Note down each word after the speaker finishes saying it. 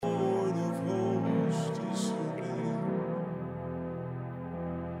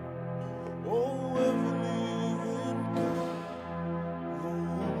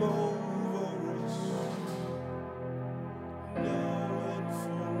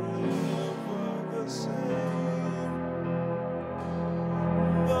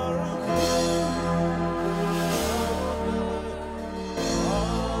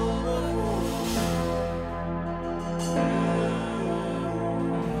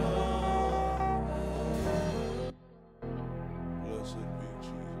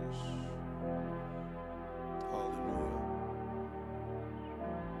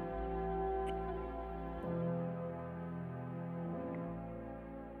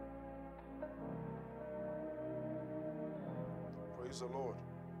Praise the Lord.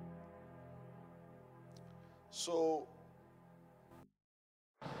 So,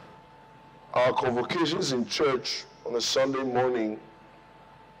 our convocations in church on a Sunday morning,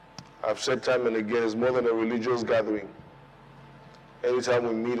 I've said time and again, is more than a religious gathering. Anytime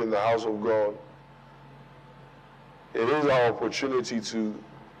we meet in the house of God, it is our opportunity to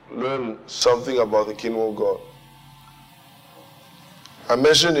learn something about the kingdom of God. I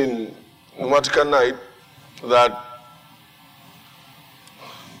mentioned in Pneumatica Night that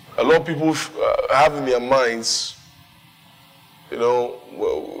a lot of people have in their minds, you know,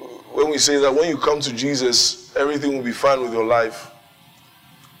 when we say that when you come to Jesus, everything will be fine with your life.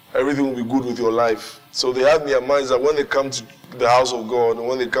 Everything will be good with your life. So they have in their minds that when they come to the house of God, and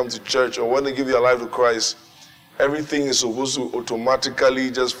when they come to church, or when they give their life to Christ, everything is supposed to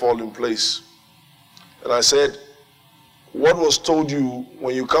automatically just fall in place. And I said, what was told you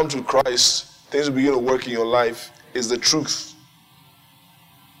when you come to Christ, things will begin to work in your life, is the truth.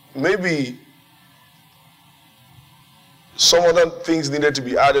 Maybe some other things needed to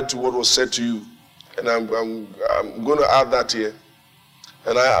be added to what was said to you. And I'm going to add that here.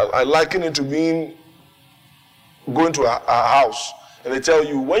 And I liken it to going to a house. And they tell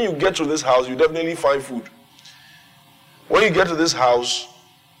you, when you get to this house, you definitely find food. When you get to this house,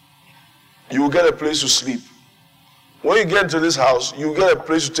 you will get a place to sleep. When you get to this house, you will get a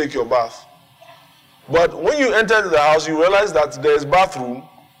place to take your bath. But when you enter the house, you realize that there's bathroom,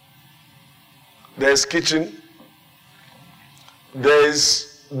 there's kitchen,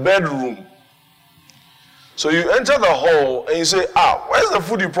 there's bedroom. So you enter the hall and you say, where's the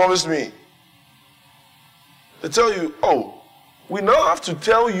food you promised me? They tell you, we now have to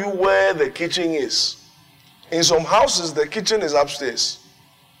tell you where the kitchen is. In some houses, the kitchen is upstairs.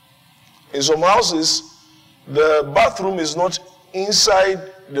 In some houses, the bathroom is not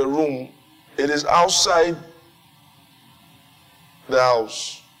inside the room, it is outside the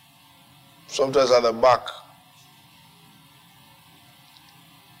house. Sometimes at the back.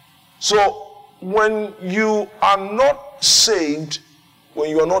 So, when you are not saved, when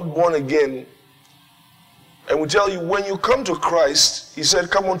you are not born again, and we tell you, when you come to Christ, he said,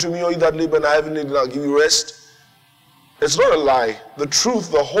 come unto me, all ye that labor and are heavy laden, and I'll give you rest. It's not a lie. The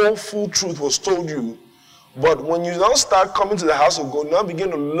truth, the whole full truth was told you. But when you now start coming to the house of God, you now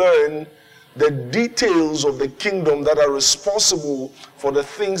begin to learn the details of the kingdom that are responsible for the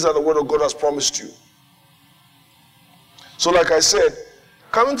things that the word of God has promised you. So like I said,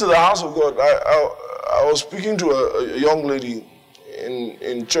 coming to the house of God, I was speaking to a young lady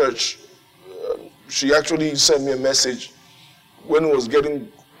in church. She actually sent me a message when it was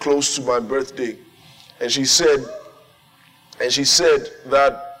getting close to my birthday. And she said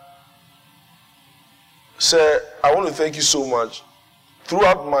that, sir, I want to thank you so much.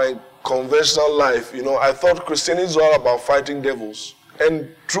 Throughout my conventional life, I thought Christianity is all about fighting devils.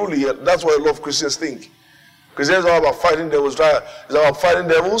 And truly, that's what a lot of Christians think. Christianity is all about fighting devils. It's about fighting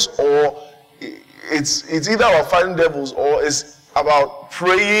devils, or it's either about fighting devils, or it's about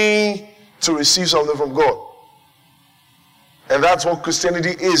praying to receive something from God. And that's what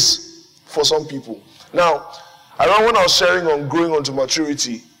Christianity is for some people. Now, I remember when I was sharing on growing onto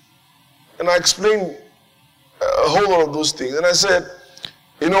maturity, and I explained a whole lot of those things. And I said,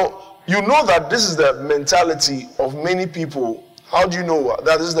 you know that this is the mentality of many people. How do you know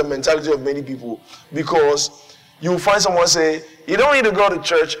that this is the mentality of many people? Because you find someone say, you don't need to go to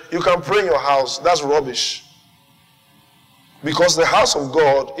church, you can pray in your house. That's rubbish. Because the house of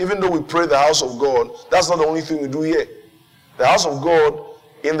God, even though we pray the house of God, that's not the only thing we do here. The house of God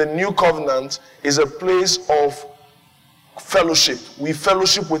in the new covenant is a place of fellowship. We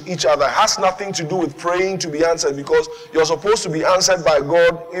fellowship with each other. It has nothing to do with praying to be answered, because you're supposed to be answered by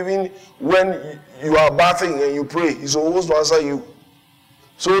God even when you are bathing and you pray. He's supposed to answer you.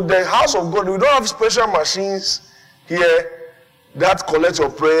 So the house of God, we don't have special machines here that collect your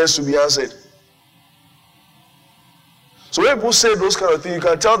prayers to be answered. So when people say those kind of things, you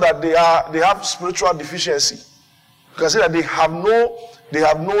can tell that they have spiritual deficiency. You can say that they have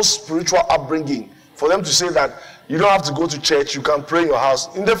no spiritual upbringing. For them to say that you don't have to go to church, you can pray in your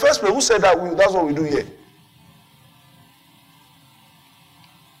house. In the first place, who said that? That's what we do here.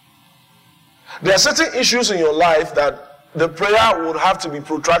 There are certain issues in your life that the prayer would have to be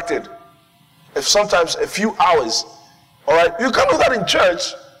protracted. If sometimes a few hours. All right? You can't do that in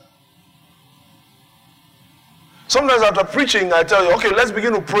church. Sometimes after preaching, I tell you, okay, let's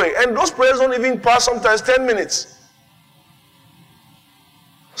begin to pray. And those prayers don't even pass sometimes 10 minutes.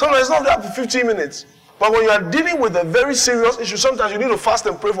 Sometimes it's not there for 15 minutes. But when you are dealing with a very serious issue, sometimes you need to fast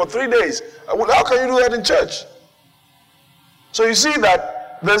and pray for 3 days. How can you do that in church? So you see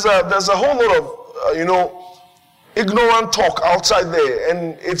that there's a whole lot of, ignorant talk outside there.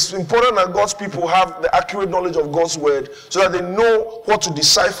 And it's important that God's people have the accurate knowledge of God's word so that they know what to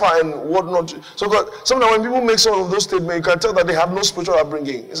decipher and what not to. So sometimes when people make some of those statements, you can tell that they have no spiritual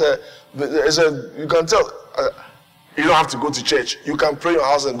upbringing. You can tell, you don't have to go to church. You can pray in your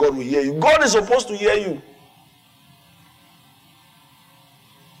house and God will hear you. God is supposed to hear you.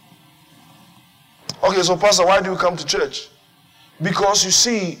 Okay, so Pastor, why do you come to church? Because you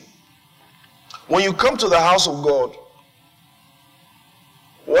see, when you come to the house of God,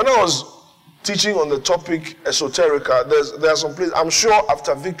 when I was teaching on the topic esoterica, there are some places, I'm sure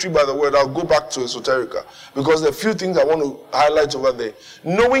after Victory by the Word, I'll go back to esoterica, because there are a few things I want to highlight over there.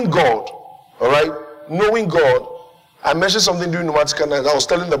 Knowing God, all right? Knowing God, I mentioned something during Pneumatica night. I was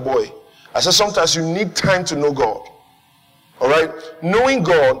telling the boy, I said sometimes you need time to know God, all right? Knowing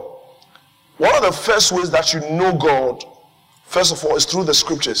God, one of the first ways that you know God, first of all, is through the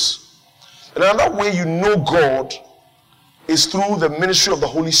scriptures. And another way you know God is through the ministry of the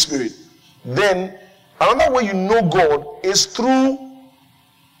Holy Spirit. Then, another way you know God is through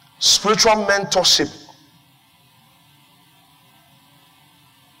spiritual mentorship.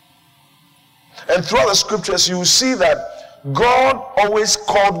 And throughout the scriptures, you will see that God always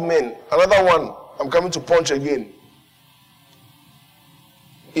called men. Another one, I'm coming to punch again,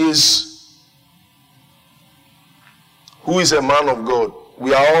 is who is a man of God?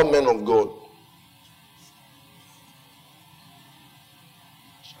 We are all men of God.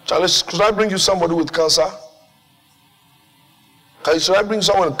 Charlie, should I bring you somebody with cancer? Should I bring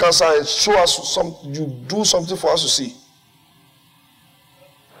someone with cancer and show us you do something for us to see?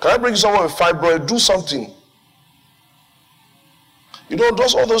 Can I bring you someone with fibroid? Do something. You know,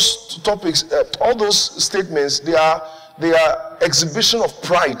 all those topics, all those statements, they are exhibition of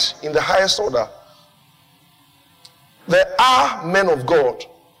pride in the highest order. There are men of God.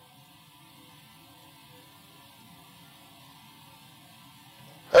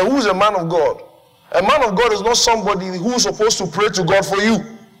 And who is a man of God? A man of God is not somebody who is supposed to pray to God for you.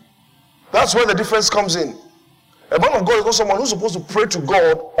 That's where the difference comes in. A man of God is not someone who's supposed to pray to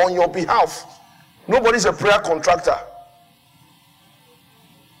God on your behalf. Nobody's a prayer contractor.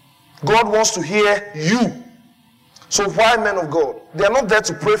 God wants to hear you. So why men of God? They are not there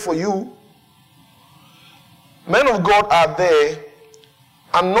to pray for you. Men of God are there,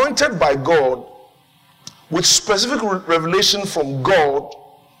 anointed by God, with specific revelation from God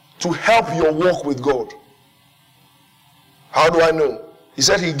to help your walk with God. How do I know? He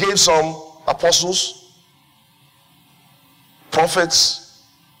said he gave some apostles, prophets,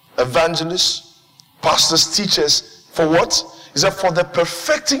 evangelists, pastors, teachers. For what? He said for the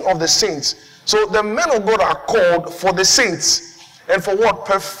perfecting of the saints. So the men of God are called for the saints. And for what?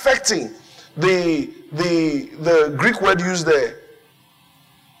 Perfecting. The Greek word used there,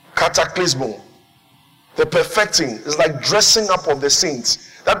 cataclysmo, the perfecting, is like dressing up of the saints.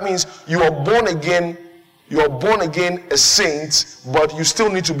 That means you are born again a saint, but you still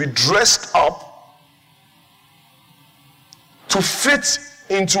need to be dressed up to fit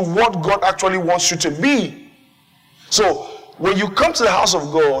into what God actually wants you to be. So when you come to the house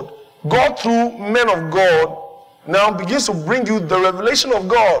of God, God through men of God now begins to bring you the revelation of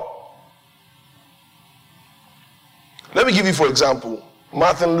God. Let me give you, for example,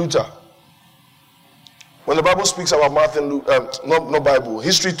 Martin Luther. When the Bible speaks about Martin Luther, not Bible,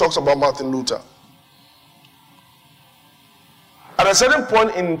 history talks about Martin Luther. At a certain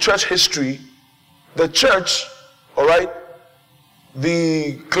point in church history, the church, all right,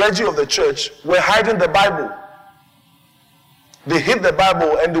 the clergy of the church were hiding the Bible. They hid the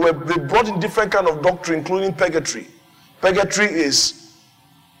Bible and they brought in different kind of doctrine, including purgatory. Purgatory is,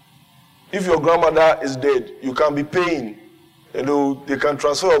 if your grandmother is dead, you can be paying. They can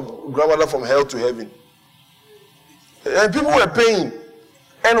transfer your grandmother from hell to heaven. And people were paying.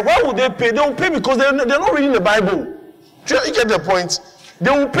 And why would they pay? They will pay because they're not reading the Bible. You get the point?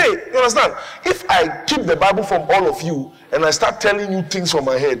 They will pay. You understand? If I keep the Bible from all of you and I start telling you things from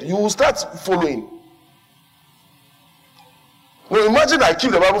my head, you will start following. Now imagine I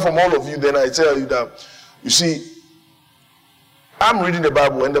keep the Bible from all of you, then I tell you that, you see, I'm reading the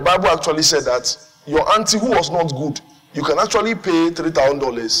Bible, and the Bible actually said that your auntie who was not good, you can actually pay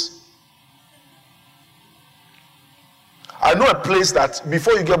 $3,000. I know a place that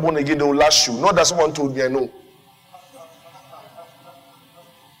before you get born again, they will lash you. Not that someone told me, I know.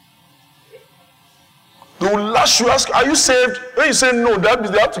 They will lash you, ask, are you saved? When you say no, that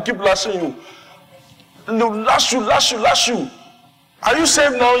means they have to keep lashing you. And they will lash you. Are you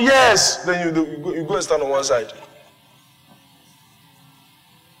saved now? Yes. Then you go and stand on one side.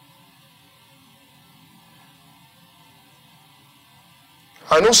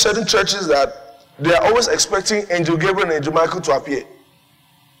 I know certain churches that they are always expecting Angel Gabriel and Angel Michael to appear.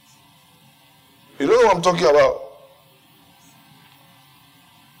 You don't know what I'm talking about.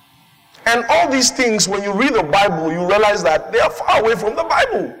 And all these things, when you read the Bible, you realize that they are far away from the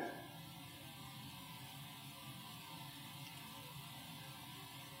Bible.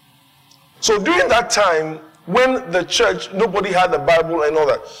 So during that time, when the church, nobody had the Bible and all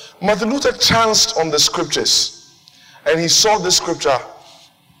that, Martin Luther chanced on the scriptures. And he saw this scripture,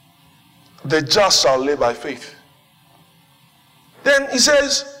 the just shall live by faith. Then he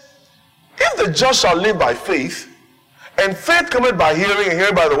says, if the just shall live by faith, and faith cometh by hearing, and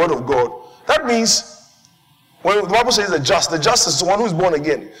hearing by the word of God, that means, when the Bible says the just is the one who is born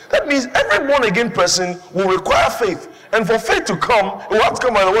again. That means every born again person will require faith. And for faith to come, it will have to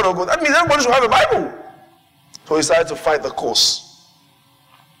come by the word of God. That means everybody should have a Bible. So he started to fight the cause.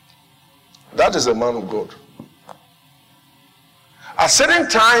 That is a man of God. At certain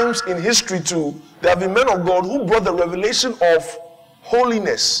times in history too, there have been men of God who brought the revelation of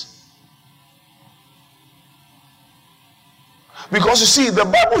holiness. Because you see, the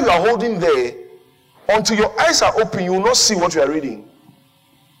Bible you are holding there, until your eyes are open, you will not see what you are reading.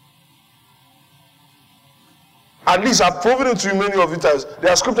 At least I've proven it to you many of you times.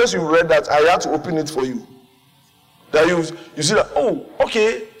 There are scriptures you read that I had to open it for you. That you see that, oh,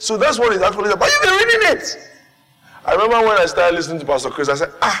 okay, so that's what it actually is. But you've been reading it. I remember when I started listening to Pastor Chris, I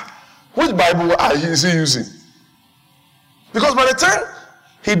said, which Bible is he using? Because by the time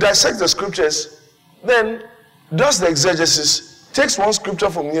he dissects the scriptures, then does the exegesis, takes one scripture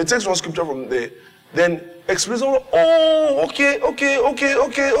from here, takes one scripture from there, then explains, oh, okay.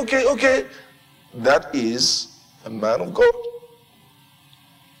 That is a man of God.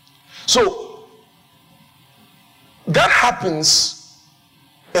 So, that happens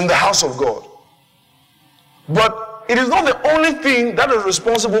in the house of God. But it is not the only thing that is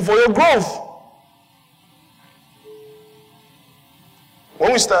responsible for your growth.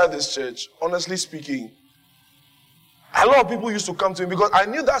 When we started this church, honestly speaking, a lot of people used to come to me because I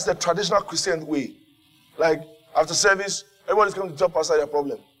knew that's the traditional Christian way. Like, after service, everybody's coming to tell Pastor their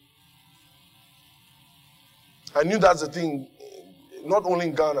problem. I knew that's the thing, not only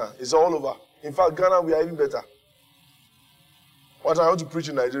in Ghana, it's all over. In fact, Ghana, we are even better. When I went to preach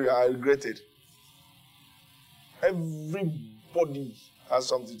in Nigeria, I regretted. Everybody has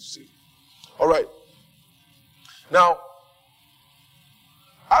something to say. All right. Now,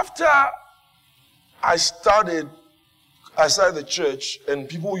 after I started the church and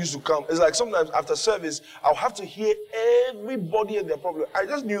people used to come, it's like sometimes after service, I'll have to hear everybody and their problem. I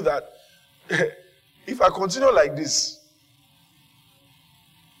just knew that if I continue like this,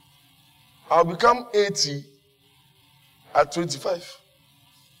 I'll become 80 at 25.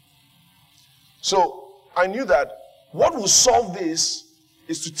 So I knew that what will solve this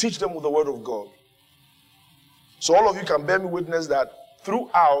is to teach them with the word of God. So all of you can bear me witness that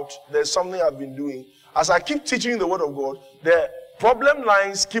throughout there's something I've been doing. As I keep teaching the word of God, the problem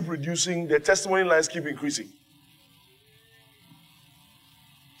lines keep reducing, the testimony lines keep increasing.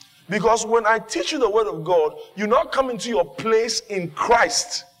 Because when I teach you the word of God, you now come into your place in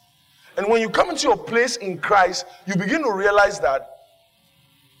Christ. And when you come into your place in Christ, you begin to realize that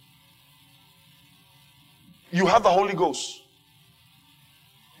you have the Holy Ghost.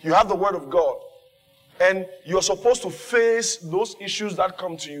 You have the word of God. And you're supposed to face those issues that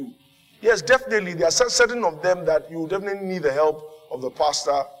come to you. Yes, definitely, there are certain of them that you definitely need the help of the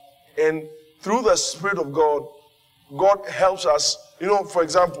pastor. And through the Spirit of God, God helps us. You know, for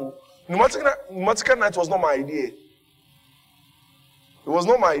example, Pneumatical Night was not my idea. It was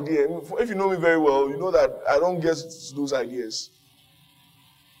not my idea. If you know me very well, you know that I don't get those ideas.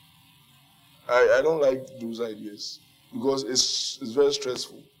 I don't like those ideas because it's very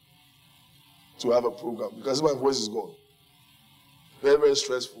stressful to have a program because my voice is gone. Very, very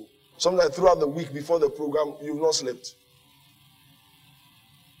stressful. Sometimes throughout the week before the program, you've not slept.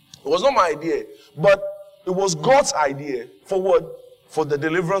 It was not my idea, but it was God's idea for what? For the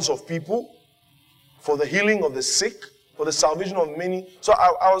deliverance of people, for the healing of the sick, for the salvation of many. So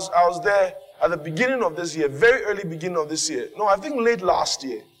I was there at the beginning of this year, very early beginning of this year. No, I think late last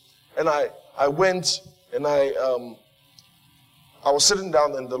year. And I went and I was sitting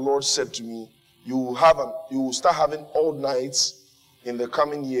down and the Lord said to me, you will start having all nights in the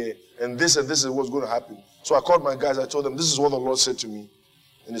coming year, and this is what's going to happen. So I called my guys, I told them, this is what the Lord said to me.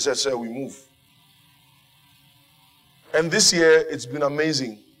 And they said, sir, we move. And this year, it's been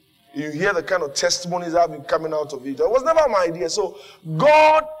amazing. You hear the kind of testimonies that have been coming out of it. It was never my idea. So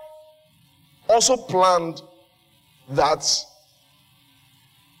God also planned that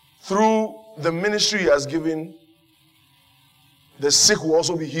through the ministry he has given, the sick will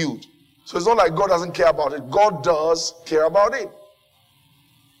also be healed. So it's not like God doesn't care about it. God does care about it.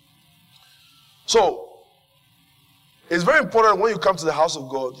 So, it's very important when you come to the house of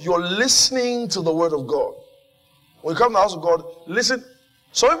God, you're listening to the word of God. When you come to the house of God, listen.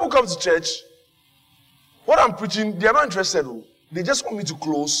 Some people come to church, what I'm preaching, they are not interested. They just want me to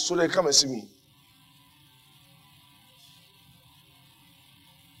close so they come and see me.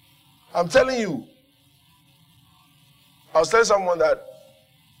 I'm telling you, I was telling someone that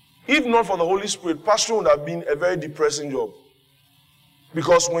if not for the Holy Spirit, pastoring would have been a very depressing job.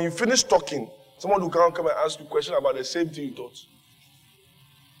 Because when you finish talking, someone will come and ask you a question about the same thing you thought.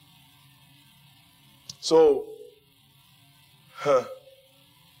 So,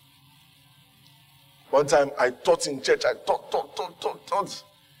 one time I taught in church, I thought.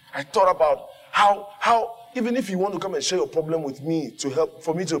 I thought about how even if you want to come and share your problem with me to help,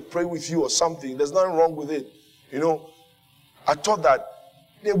 for me to pray with you or something, there's nothing wrong with it. You know, I thought that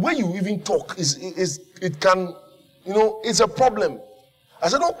the way you even talk it can, you know, it's a problem. I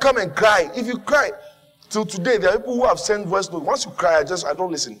said, don't come and cry. If you cry, till today, there are people who have sent voice notes. Once you cry, I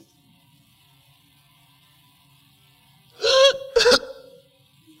don't listen.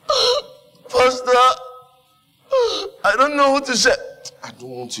 Pastor, I don't know what to say. I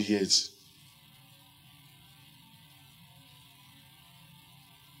don't want to hear it.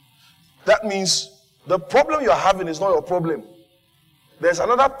 That means the problem you're having is not your problem. There's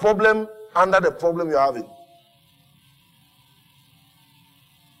another problem under the problem you're having.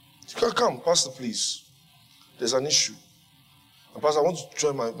 You can come, Pastor, please. There's an issue. And Pastor, I want to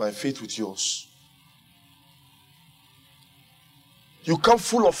join my faith with yours. You come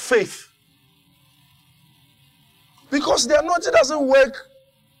full of faith. Because the anointing doesn't work.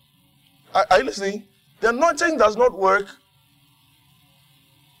 Are you listening? The anointing does not work.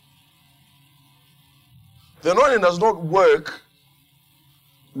 The anointing does not work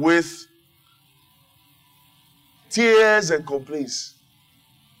with tears and complaints.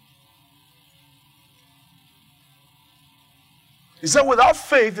 He said, without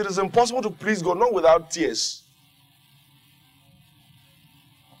faith, it is impossible to please God, not without tears.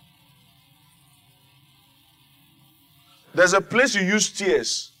 There's a place you use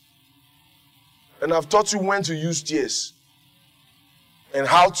tears. And I've taught you when to use tears. And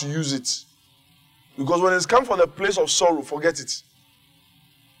how to use it. Because when it's come from the place of sorrow, forget it.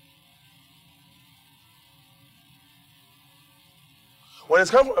 When it's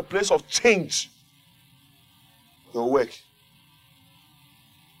come from a place of change, it'll work.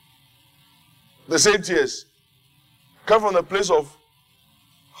 The same tears come from the place of,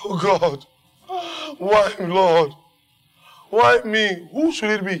 oh God, why Lord? Why me? Who should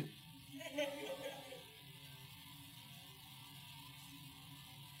it be?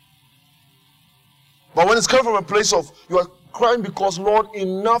 But when it's come from a place of, you are crying because, Lord,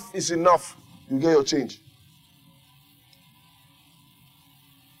 enough is enough, you get your change.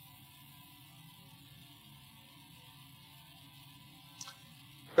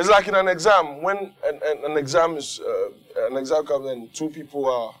 It's like in an exam, when an exam comes and two people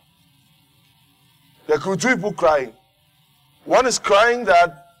are, there could be two people crying. One is crying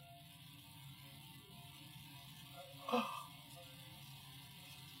that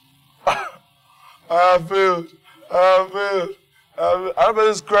I failed. Another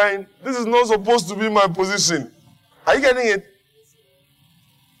person is crying, this is not supposed to be my position. Are you getting it?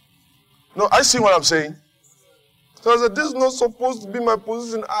 No, I see what I'm saying. So I said, this is not supposed to be my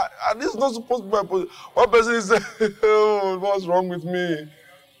position. This is not supposed to be my position. One person is saying, oh, what's wrong with me?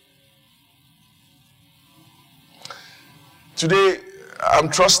 Today, I'm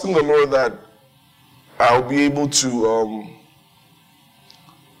trusting the Lord that I'll be able to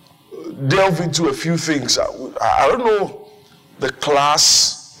delve into a few things. I don't know the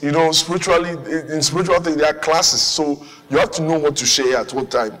class, you know, spiritually, in spiritual things, there are classes. So you have to know what to share at what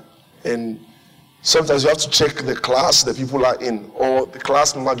time. And sometimes you have to check the class that people are in, or the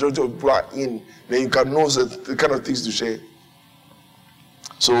class majority of people are in. Then you can know the kind of things to share.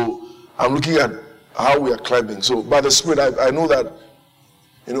 So I'm looking at how we are climbing. So by the Spirit, I know that,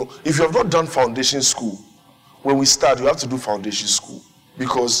 you know, if you have not done foundation school, when we start, you have to do foundation school.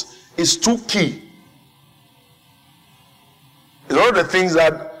 Because it's too key. It's one of the things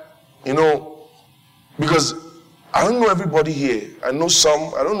that, you know, because I don't know everybody here. I know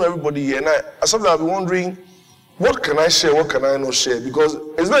some, I don't know everybody here. And sometimes I'll be wondering, what can I share, what can I not share? Because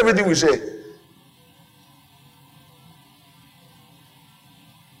it's not everything we share.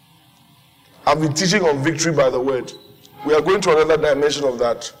 I've been teaching on victory by the word. We are going to another dimension of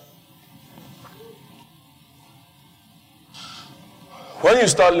that. When you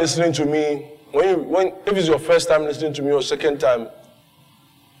start listening to me, if it's your first time listening to me or second time,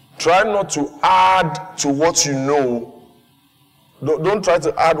 Try not to add to what you know. Don't try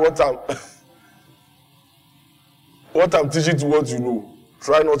to add what I'm teaching to what you know.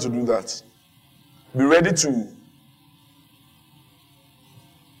 Try not to do that. Be ready to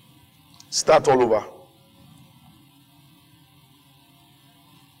start all over.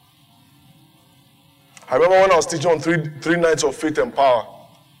 I remember when I was teaching on three nights of faith and power.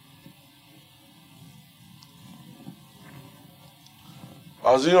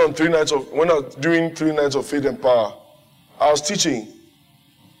 I was doing when I was doing 3 nights of faith and power, I was teaching.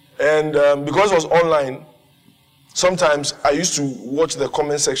 And because it was online, sometimes I used to watch the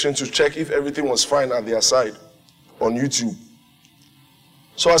comment section to check if everything was fine at their side on YouTube.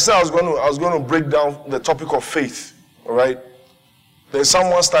 So I said I was going to break down the topic of faith, all right? Then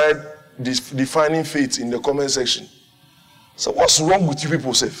someone started defining faith in the comment section. So what's wrong with you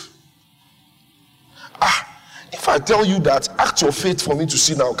people, Seth? If I tell you that, act your faith for me to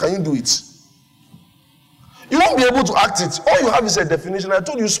see now, can you do it? You won't be able to act it. All you have is a definition. I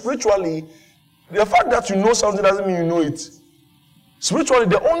told you spiritually, the fact that you know something doesn't mean you know it. Spiritually,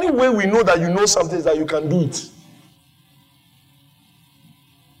 the only way we know that you know something is that you can do it.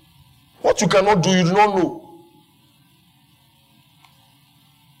 What you cannot do, you do not know.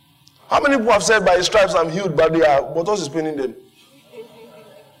 How many people have said by his stripes I'm healed, but what else is paining them?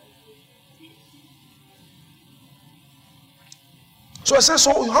 So I said,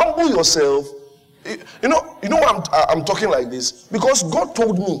 so humble yourself. You know why I'm talking like this? Because God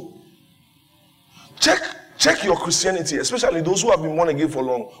told me, check your Christianity, especially those who have been born again for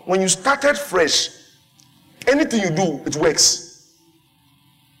long. When you started fresh, anything you do, it works.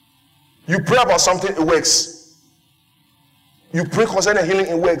 You pray about something, it works. You pray concerning healing,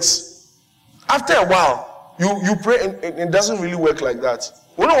 it works. After a while, you pray and it doesn't really work like that.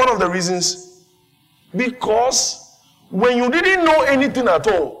 You know one of the reasons? Because when you didn't know anything at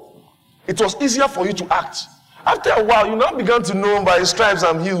all, it was easier for you to act. After a while, you now began to know by his stripes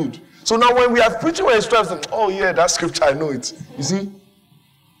I'm healed. So now when we are preaching by his stripes, oh yeah, that scripture, I know it. You see?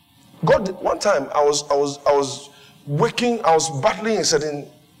 God, one time I was battling a certain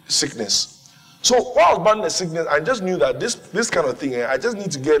sickness. So while I was battling a sickness, I just knew that this kind of thing, I just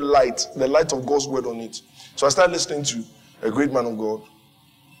need to get the light of God's word on it. So I started listening to a great man of God,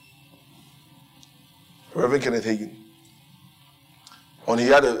 Reverend Kenneth Hagin. He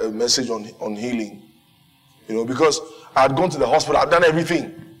had a message on healing. You know, because I had gone to the hospital, I'd done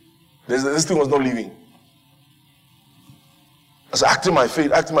everything. This thing was not leaving. I was acting my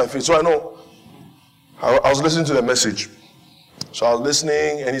faith. So I know, I was listening to the message. So I was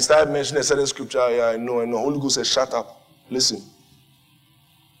listening, and he started mentioning a certain scripture. Yeah, I know. Holy Ghost said, shut up. Listen.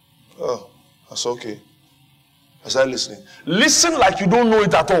 Oh, that's okay. I started listening. Listen like you don't know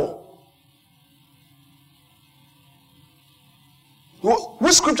it at all.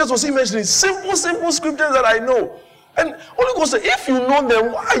 Which scriptures was he mentioning? Simple scriptures that I know. And Holy Ghost said, if you know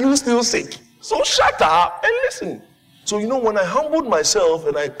them, why are you still sick? So shut up and listen. So when I humbled myself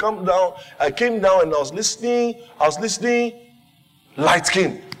and I came down and I was listening, light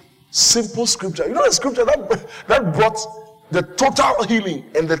came. Simple scripture. You know the scripture that brought the total healing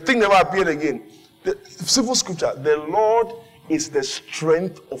and the thing never appeared again. The simple scripture. The Lord is the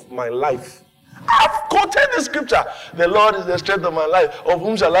strength of my life. I've quoted the scripture. The Lord is the strength of my life. Of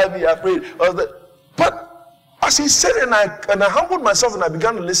whom shall I be afraid? But as he said, and I humbled myself and I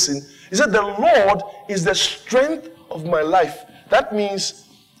began to listen, he said, the Lord is the strength of my life. That means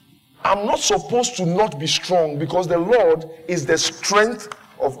I'm not supposed to not be strong because the Lord is the strength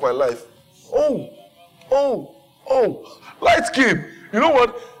of my life. Oh, light came. You know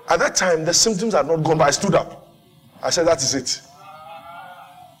what? At that time, the symptoms had not gone, but I stood up. I said, that is it.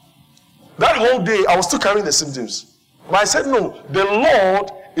 That whole day, I was still carrying the symptoms. But I said, no, the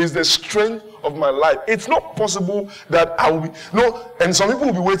Lord is the strength of my life. It's not possible that I will be, no, and some people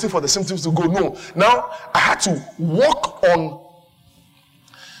will be waiting for the symptoms to go. No, now I had to walk on.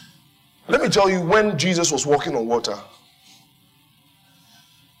 Let me tell you, when Jesus was walking on water,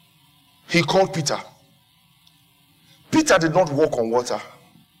 he called Peter. Peter did not walk on water.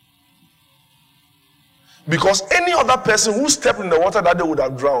 Because any other person who stepped in the water that day would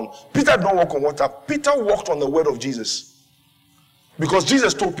have drowned. Peter did not walk on water. Peter walked on the word of Jesus. Because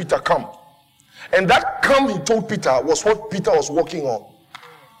Jesus told Peter, come. And that come he told Peter was what Peter was walking on.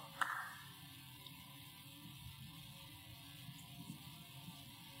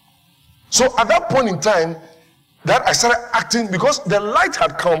 So at that point in time, that I started acting, because the light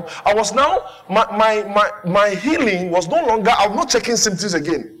had come, I was now, my healing was no longer, I'm not checking symptoms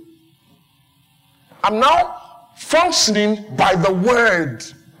again. I'm now functioning by the word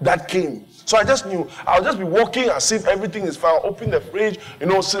that came. So I just knew. I'll just be walking as if everything is fine. I'll open the fridge,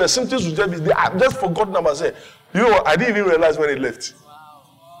 see the symptoms will just be there. I've just forgotten about it. You know what? I didn't even realize when it left.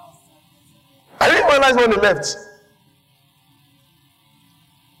 I didn't realize when it left.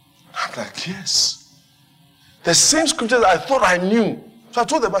 I'm like, yes. The same scriptures I thought I knew. So I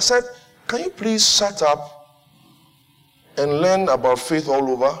told them, I said, can you please shut up and learn about faith all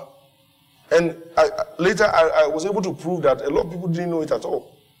over? And later I was able to prove that a lot of people didn't know it at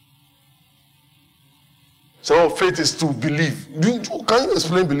all. So faith is to believe. Can you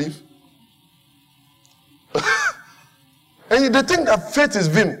explain belief? And they think that faith is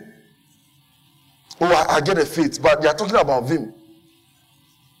vim. Oh, I get a faith, but they are talking about vim.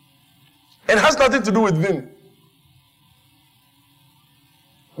 And it has nothing to do with vim.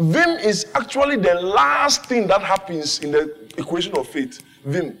 Vim is actually the last thing that happens in the equation of faith.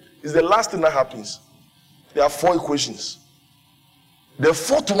 Vim is the last thing that happens. There are 4 equations. The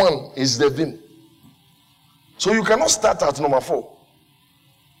 4th one is the vim. So you cannot start at number 4.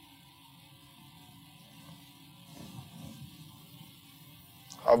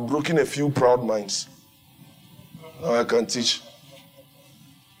 I've broken a few proud minds. Now I can teach.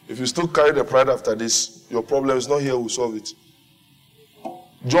 If you still carry the pride after this, your problem is not here, we'll solve it.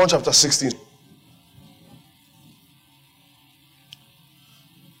 John chapter 16.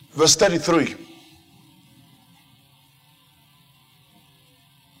 Verse 33.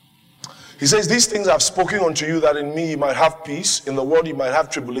 He says, these things I've spoken unto you, that in me you might have peace. In the world you might have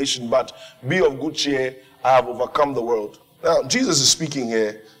tribulation, but be of good cheer. I have overcome the world. Now, Jesus is speaking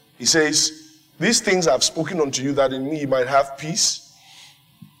here. He says, these things I've spoken unto you, that in me you might have peace.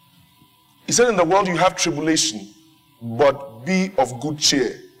 He said, in the world you have tribulation, but be of good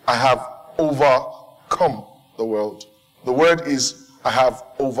cheer. I have overcome the world. The word is, I have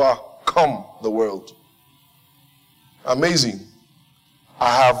overcome the world. Amazing. I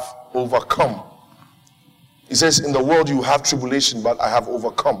have overcome. He says, in the world you have tribulation, but I have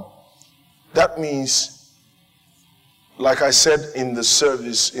overcome. That means, like I said in the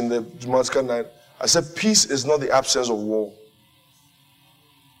service, in the Damascus night, I said, peace is not the absence of war.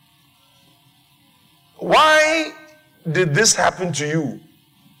 Why did this happen to you?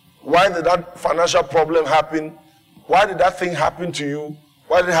 Why did that financial problem happen? Why did that thing happen to you?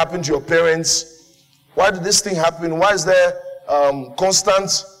 Why did it happen to your parents? Why did this thing happen? Why is there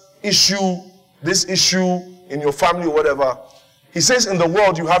constant issue, this issue in your family or whatever? He says in the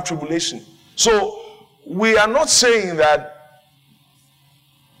world you have tribulation. So we are not saying that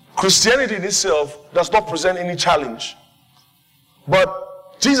Christianity in itself does not present any challenge.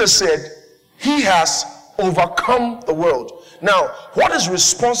 But Jesus said he has overcome the world. Now, what is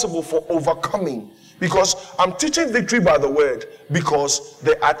responsible for overcoming? Because I'm teaching victory by the word, because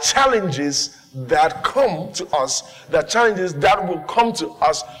there are challenges that come to us, the challenges that will come to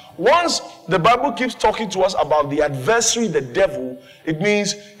us. Once the Bible keeps talking to us about the adversary, the devil, it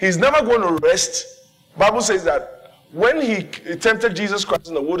means he's never going to rest. Bible says that when he tempted Jesus Christ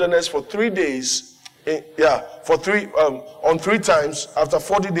in the wilderness for 3 days, on 3 times, after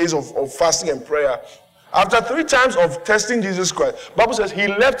 40 days of fasting and prayer, after 3 times of testing Jesus Christ, Bible says he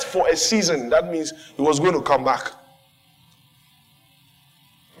left for a season. That means he was going to come back.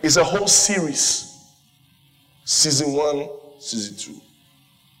 It's a whole series. Season 1, season 2.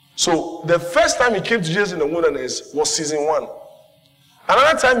 So the first time he came to Jesus in the wilderness was season 1.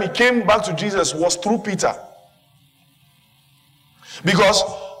 Another time he came back to Jesus was through Peter. Because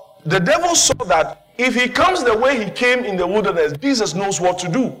the devil saw that if he comes the way he came in the wilderness, Jesus knows what to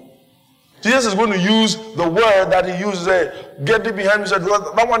do. Jesus is going to use the word that he used, get thee behind me.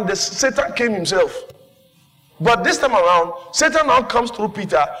 That one, Satan came himself. But this time around, Satan now comes through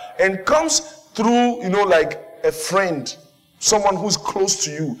Peter and comes through, like a friend, someone who's close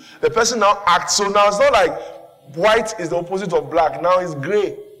to you. The person now acts. So now it's not like white is the opposite of black. Now it's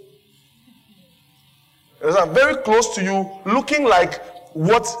gray. It's very close to you, looking like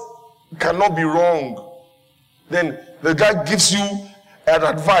what cannot be wrong. Then the guy gives you an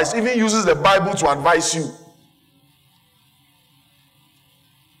advice, even uses the Bible to advise you.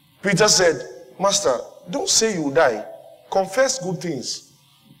 Peter said, Master, don't say you will die. Confess good things.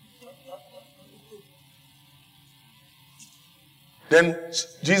 Then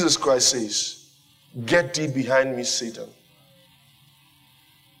Jesus Christ says, get thee behind me, Satan.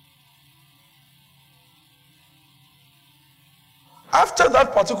 After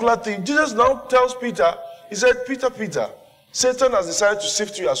that particular thing, Jesus now tells Peter, he said, Peter, Satan has decided to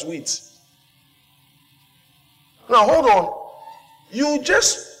sift you as wheat. Now hold on. You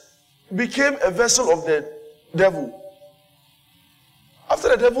just became a vessel of the devil. After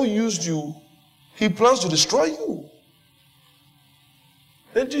the devil used you, he plans to destroy you.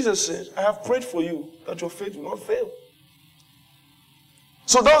 Then Jesus said, I have prayed for you that your faith will not fail.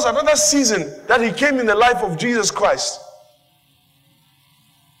 So that was another season that he came in the life of Jesus Christ.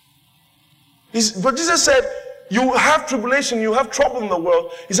 But Jesus said, you have tribulation, you have trouble in the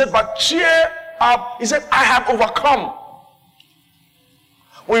world. He said, but cheer up. He said, I have overcome.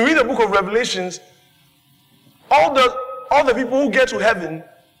 When you read the book of Revelations, all the people who get to heaven,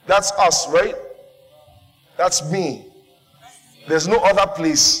 that's us, right? That's me. There's no other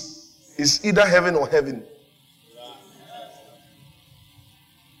place. It's either heaven or heaven.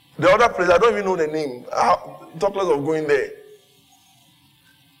 The other place, I don't even know the name. Talk less of going there.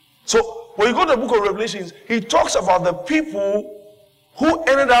 So, when you go to the book of Revelations, he talks about the people who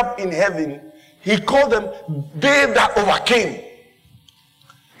ended up in heaven. He called them, they that overcame.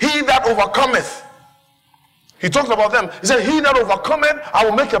 He that overcometh. He talked about them. He said, he that overcometh, I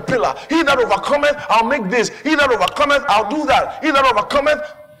will make a pillar. He that overcometh, I'll make this. He that overcometh, I'll do that. He that overcometh.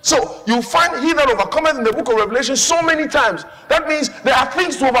 So, you find he that overcometh in the book of Revelation so many times. That means there are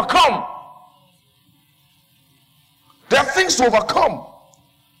things to overcome. There are things to overcome.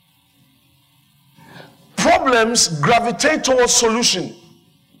 Problems gravitate towards solution.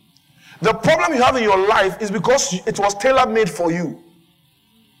 The problem you have in your life is because it was tailor-made for you.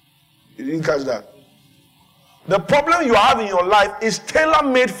 You didn't catch that? The problem you have in your life is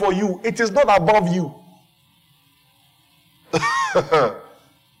tailor-made for you. It is not above you.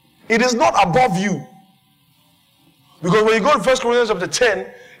 It is not above you. Because when you go to 1 Corinthians chapter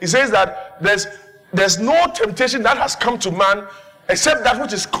 10, it says that there's no temptation that has come to man except that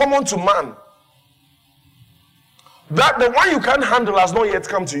which is common to man. That the one you can't handle has not yet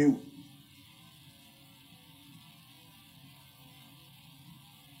come to you.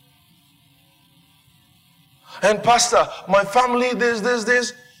 And pastor, my family,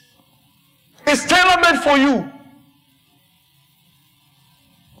 this. It's tailor-made for you.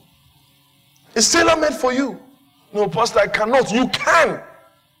 It's tailor-made for you. No, pastor, I cannot. You can.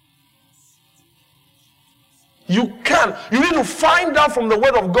 You can. You need to find out from the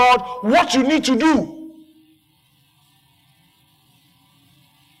word of God what you need to do.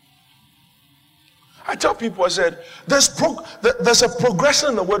 I tell people, I said, there's a progression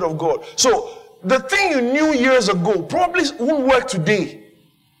in the word of God. So, the thing you knew years ago probably won't work today.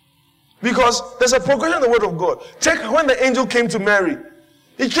 Because there's a progression in the word of God. Check when the angel came to Mary.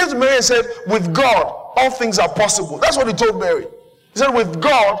 He came to Mary and said, with God, all things are possible. That's what he told Mary. He said, with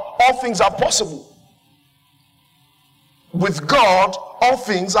God, all things are possible. With God, all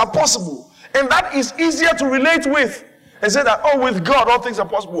things are possible. And that is easier to relate with. And say that, oh, with God, all things are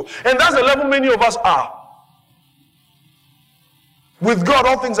possible. And that's the level many of us are. With God,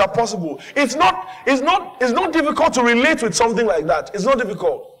 all things are possible. It's not difficult to relate with something like that. It's not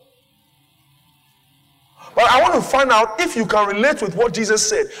difficult. But I want to find out if you can relate with what Jesus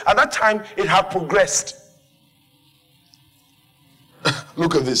said. At that time, it had progressed.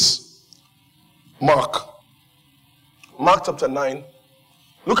 Look at this. Mark chapter 9.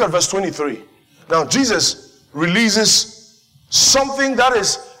 Look at verse 23. Now, Jesus releases something that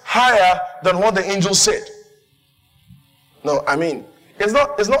is higher than what the angel said. No, I mean, it's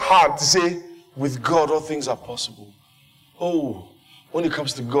not hard to say, with God, all things are possible. Oh, when it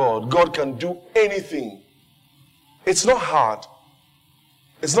comes to God, God can do anything. It's not hard.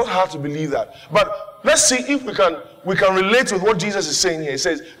 It's not hard to believe that. But let's see if we can relate with what Jesus is saying here. He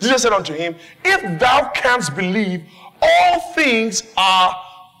says, Jesus said unto him, if thou canst believe, all things are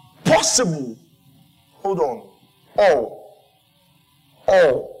possible. Hold on.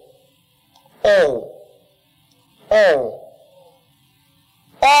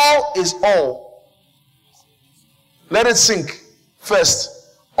 All is all. Let it sink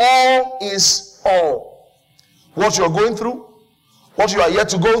first. All is all. What you are going through, what you are yet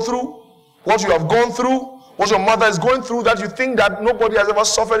to go through, what you have gone through, what your mother is going through that you think that nobody has ever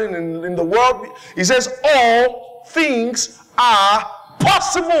suffered in the world. He says all things are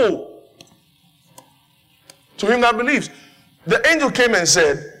possible to him that believes. The angel came and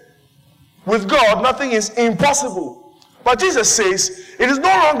said, with God nothing is impossible. But Jesus says it is no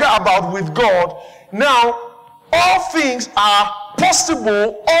longer about with God. Now all things are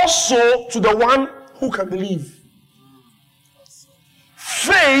possible also to the one who can believe.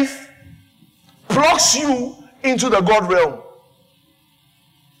 Faith plugs you into the God realm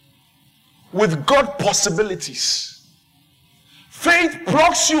with God possibilities. Faith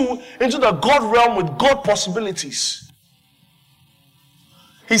plugs you into the God realm with God possibilities.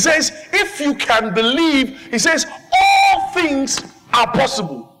 He says, if you can believe, he says, all things are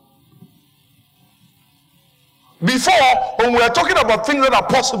possible. Before, when we were talking about things that are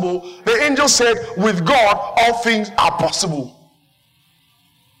possible, the angel said, with God, all things are possible.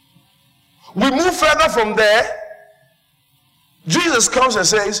 We move further from there. Jesus comes and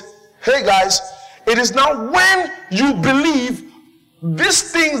says, hey guys, it is now when you believe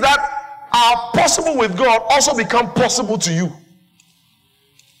these things that are possible with God also become possible to you.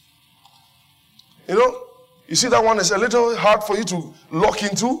 You know, you see that one is a little hard for you to lock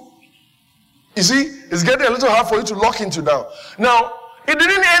into. You see, it's getting a little hard for you to lock into now. Now, it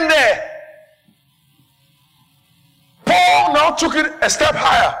didn't end there. Paul now took it a step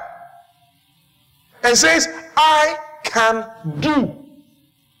higher and says, I can do.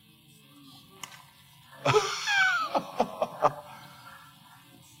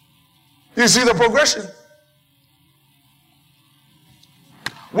 You see the progression?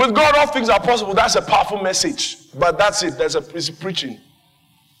 With God, all things are possible. That's a powerful message. But that's it. It's preaching.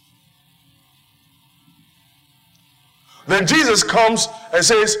 Then Jesus comes and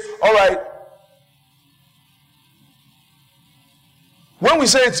says, all right. When we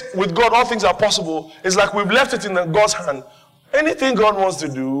say it, with God, all things are possible, it's like we've left it in God's hand. Anything God wants to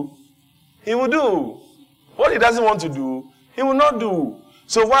do, he will do. What he doesn't want to do, he will not do.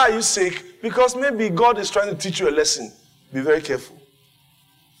 So why are you sick? Because maybe God is trying to teach you a lesson. Be very careful.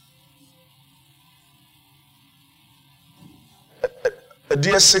 A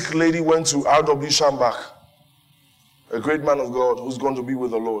dear sick lady went to R.W. Schambach, a great man of God who's going to be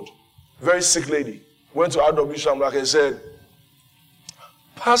with the Lord. Very sick lady. Went to R.W. Schambach and said,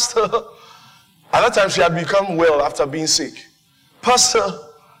 Pastor, at that time she had become well after being sick. Pastor,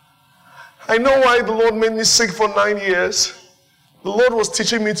 I know why the Lord made me sick for 9 years. The Lord was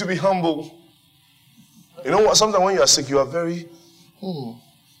teaching me to be humble. You know what? Sometimes when you are sick, you are very,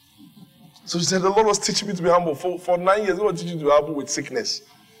 So she said, the Lord was teaching me to be humble. For 9 years, He was teaching me to be humble with sickness.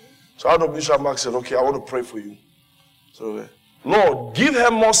 So R.W. Schambach said, okay, I want to pray for you. So, Lord, give her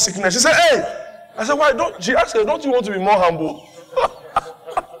more sickness. She said, hey. I said, why don't, she asked her, don't you want to be more humble?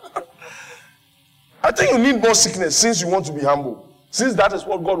 I think you need more sickness since you want to be humble. Since that is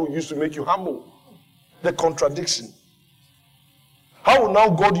what God will use to make you humble. The contradiction. How will now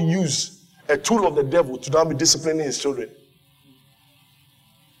God use a tool of the devil to now be disciplining his children?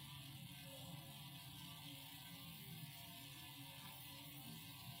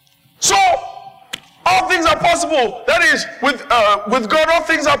 So, all things are possible. That is, with God, all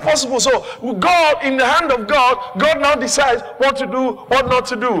things are possible. So, with God, in the hand of God, God now decides what to do, what not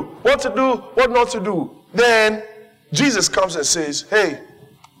to do, what to do, what not to do. Then, Jesus comes and says, hey,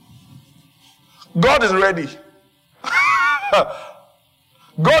 God is ready.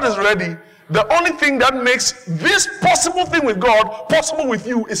 God is ready. The only thing that makes this possible thing with God possible with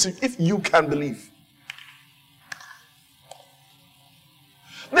you is if you can believe.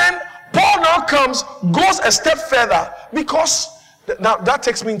 Then Paul now comes, goes a step further, because now that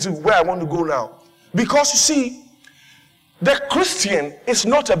takes me into where I want to go now. Because you see, the Christian is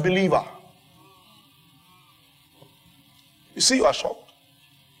not a believer. You see, you are shocked.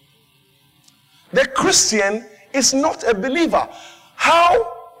 The Christian is not a believer.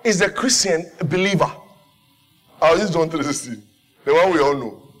 How is the Christian a believer? I'll use John 3:16, the one we all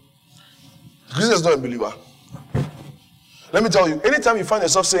know. The Christian is not a believer. Let me tell you, anytime you find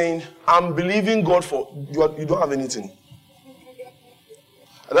yourself saying, I'm believing God for, you don't have anything.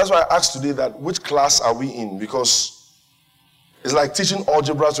 And that's why I asked today that, which class are we in? Because it's like teaching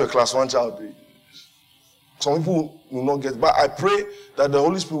algebra to a class 1 child. Some people will not get, but I pray that the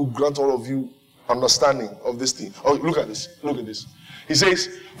Holy Spirit will grant all of you understanding of this thing. Oh, look at this. Look at this. He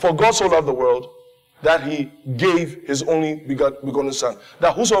says, for God so loved the world that he gave his only begotten Son,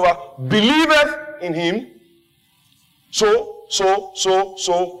 that whosoever believeth in him. So,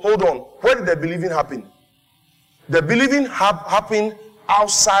 hold on. Where did the believing happen? The believing happened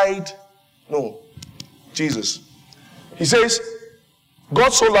outside, Jesus. He says,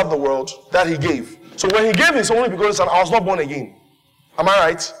 God so loved the world that he gave. So when he gave his only begotten Son, I was not born again. Am I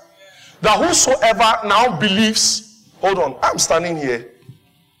right? That whosoever now believes, hold on, I'm standing here.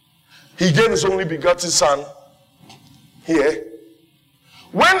 He gave his only begotten Son here.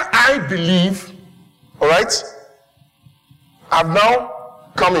 When I believe, all right, I've now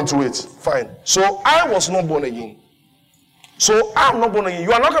come into it. Fine. So I was not born again. So I'm not born again.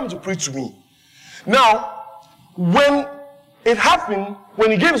 You are not coming to preach to me. Now, when it happened,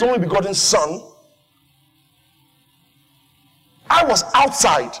 when he gave his only begotten Son, I was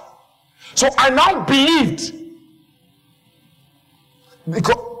outside. So I now believed.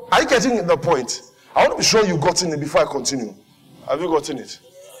 Because, are you getting the point? I want to be sure you got in it before I continue. Have you gotten it?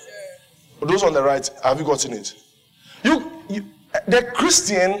 For those on the right, have you gotten it? The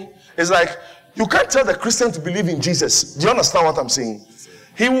Christian is like, you can't tell the Christian to believe in Jesus. Do you understand what I'm saying?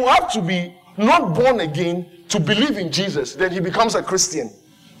 He will have to be not born again to believe in Jesus. Then he becomes a Christian.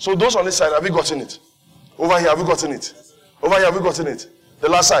 So those on this side, have you gotten it? Over here, have you gotten it? Over here, have you gotten it? The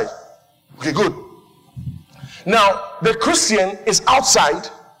last side. Okay, good. Now, the Christian is outside.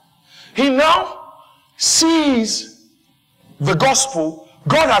 He now sees the gospel.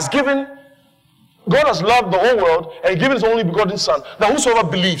 God has loved the whole world and given his only begotten son. That whosoever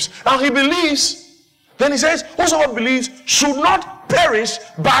believes. Now he believes. Then he says, whosoever believes should not perish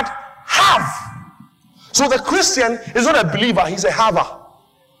but have. So the Christian is not a believer, he's a haver.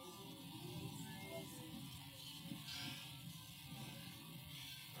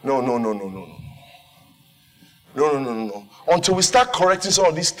 No. Until we start correcting some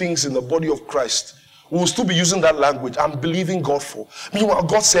of these things in the body of Christ, we will still be using that language. I'm believing God for. Meanwhile,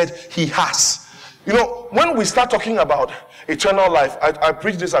 God said he has. You know, when we start talking about eternal life, I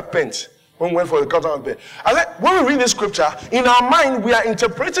preached this at Pent. When we went for the culture of when we read this scripture, in our mind, we are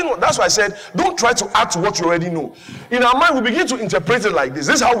interpreting. That's why I said, don't try to add to what you already know. In our mind, we begin to interpret it like this.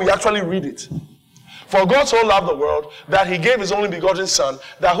 This is how we actually read it. For God so loved the world that he gave his only begotten son,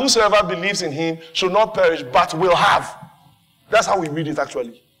 that whosoever believes in him should not perish, but will have. That's how we read it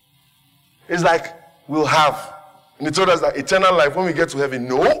actually. It's like, we'll have. And he told us that eternal life, when we get to heaven,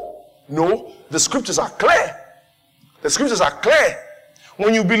 no. The scriptures are clear. The scriptures are clear.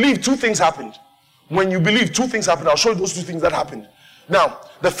 When you believe, two things happened. When you believe, two things happened. I'll show you those two things that happened. Now,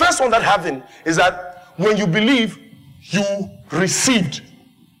 the first one that happened is that when you believe, you received.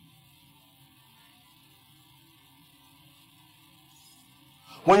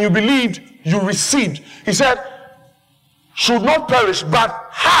 When you believed, you received. He said, should not perish, but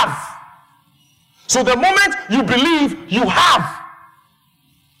have. So the moment you believe, you have.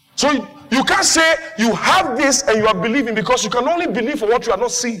 So you can't say you have this and you are believing, because you can only believe for what you are not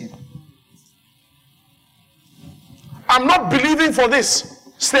seeing. I'm not believing for this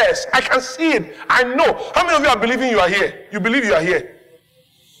stairs. I can see it. I know. How many of you are believing you are here? You believe you are here?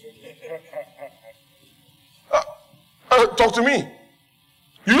 Talk to me.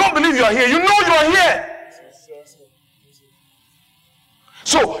 You don't believe you are here. You know you are here.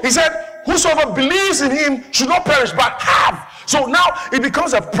 So he said, whosoever believes in him should not perish but have. So now it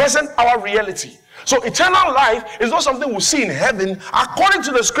becomes a present hour reality. So eternal life is not something we'll see in heaven. According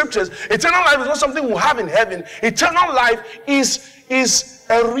to the scriptures, eternal life is not something we'll have in heaven. Eternal life is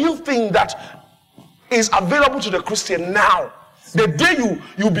a real thing that is available to the Christian now. The day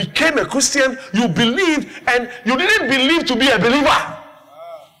you became a Christian, you believed, and you didn't believe to be a believer.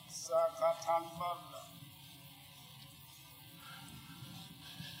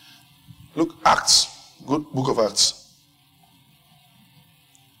 Look, Acts, good book of Acts.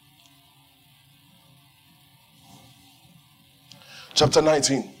 Chapter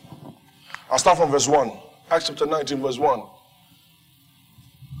 19. I'll start from verse 1. Acts chapter 19, verse 1.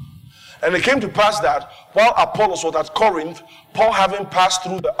 And it came to pass that while Apollos was at Corinth, Paul, having passed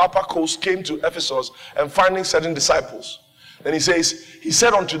through the upper coast, came to Ephesus, and finding certain disciples. Then he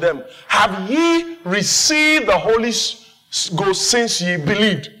said unto them, have ye received the Holy Ghost since ye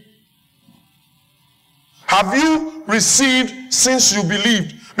believed? Have you received since you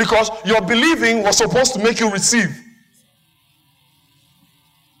believed? Because your believing was supposed to make you receive.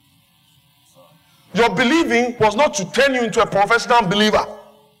 Your believing was not to turn you into a professional believer.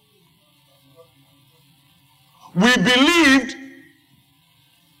 We believed.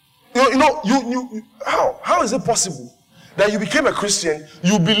 How is it possible that you became a Christian,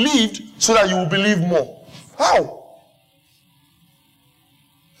 you believed so that you will believe more? How?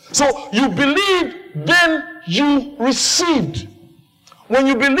 So you believed, then you received. When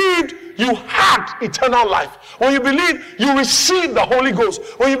you believed, you had eternal life. When you believed, you received the Holy Ghost.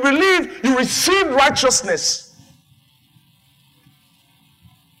 When you believed, you received righteousness.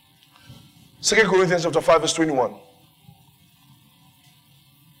 2 Corinthians chapter 5, verse 21.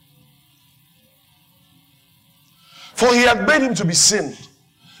 For he had made him to be sin,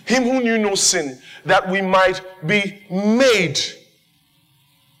 him who knew no sin, that we might be made.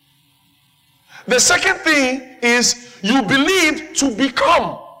 The second thing is you believed to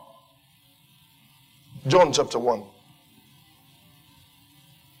become. John chapter 1.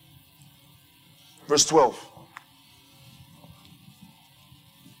 Verse 12.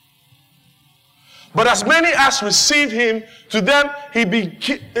 But as many as received him, to them he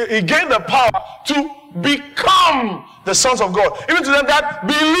gave the power to become the sons of God. Even to them that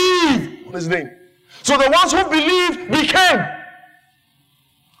believe on his name. So the ones who believed became.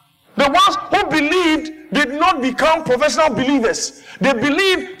 The ones who believed did not become professional believers. They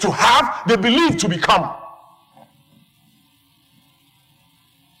believed to have, they believed to become.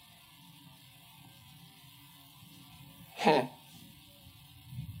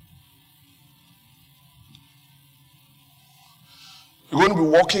 You going to be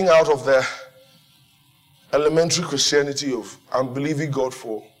walking out of the elementary Christianity of I'm believing God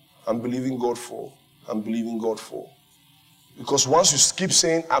for, I'm believing God for, I'm believing God for. Because once you keep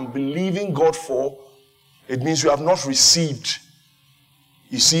saying I'm believing God for, it means you have not received.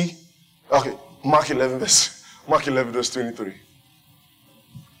 You see? Okay, Mark 11 verse 23.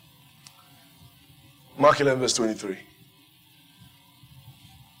 Mark 11 verse 23.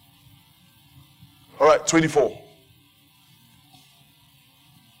 All right, 24.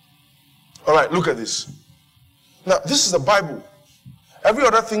 All right, look at this. Now, this is the Bible. Every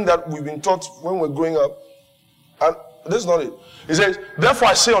other thing that we've been taught when we're growing up, and this is not it. It says, therefore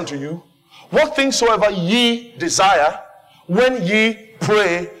I say unto you, what things soever ye desire, when ye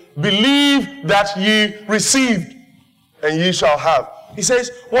pray, believe that ye received, and ye shall have. He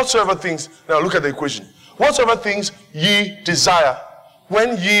says, whatsoever things, now look at the equation. Whatsoever things ye desire,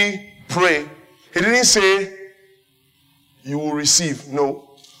 when ye pray. He didn't say you will receive. No.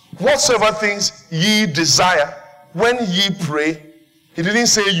 Whatsoever things ye desire, when ye pray. He didn't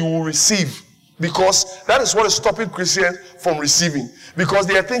say you will receive. Because that is what is stopping Christians from receiving. Because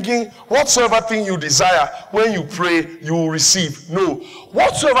they are thinking, whatsoever thing you desire, when you pray, you will receive. No.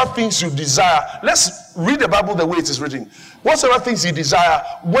 Whatsoever things you desire, let's read the Bible the way it is written. Whatsoever things you desire,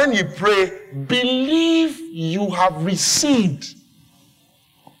 when you pray, believe you have received.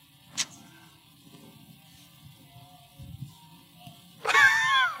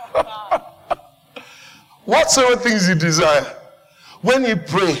 Whatsoever things you desire, when you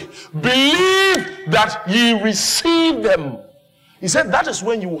pray, believe that ye receive them. He said that is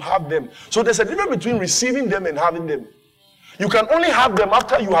when you have them. So there's a difference between receiving them and having them. You can only have them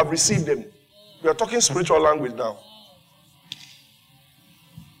after you have received them. We are talking spiritual language now.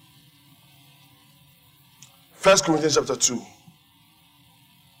 1 Corinthians chapter 2.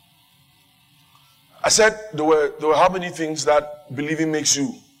 I said there were how many things that believing makes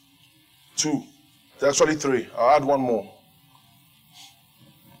you? 2. There's actually 3. I'll add one more.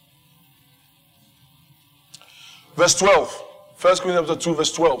 Verse 12. 1 Corinthians chapter 2,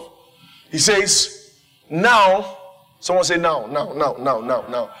 verse 12. He says, now, someone say now.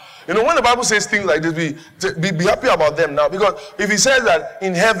 You know, when the Bible says things like this, be happy about them now. Because if he says that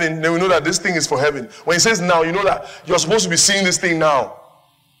in heaven, then we know that this thing is for heaven. When he says now, you know that you're supposed to be seeing this thing now.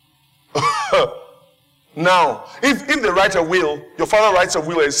 Now, if they write a will, your father writes a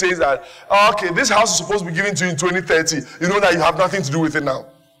will and says that, oh, okay, this house is supposed to be given to you in 2030, you know that you have nothing to do with it now.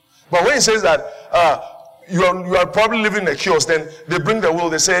 But when he says that you are probably living in a kiosk, then they bring the will,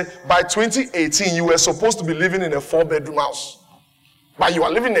 they say, by 2018, you were supposed to be living in a 4-bedroom house. But you are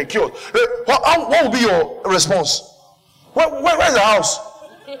living in a kiosk. What will be your response? Where's the house?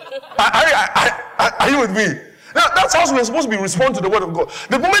 Are you with me? Now, that's how we're supposed to be responding to the word of God.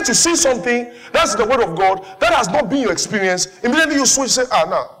 The moment you see something, that's the word of God, that has not been your experience, immediately you switch, say,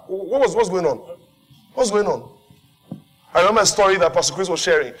 what's going on? What's going on? I remember a story that Pastor Chris was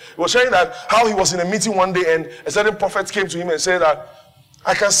sharing. He was sharing that how he was in a meeting one day and a certain prophet came to him and said that,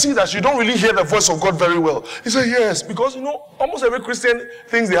 I can see that you don't really hear the voice of God very well. He said, yes, because, you know, almost every Christian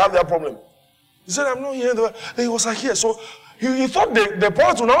thinks they have their problem. He said, I'm not hearing the voice. Then he was like, here. So he thought the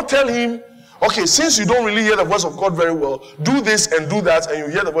prophet would now tell him, okay, since you don't really hear the voice of God very well, do this and do that, and you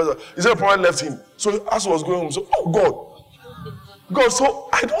hear the voice of God. He said the prophet left him. So as he was going home, so, oh, God, so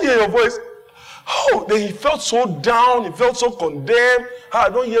I don't hear your voice. Oh, then he felt so down, he felt so condemned. I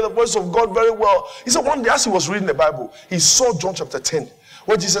don't hear the voice of God very well. He said one day as he was reading the Bible, he saw John chapter 10,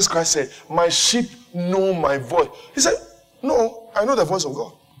 where Jesus Christ said, my sheep know my voice. He said, no, I know the voice of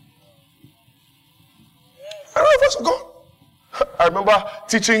God. I know the voice of God. I remember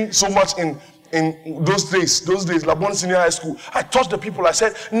teaching so much in those days, Labon Senior High School. I taught the people, I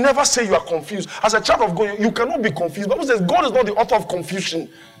said, never say you are confused. As a child of God, you cannot be confused. The Bible says God is not the author of confusion.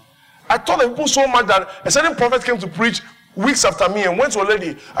 I taught the people so much that a certain prophet came to preach weeks after me and went to a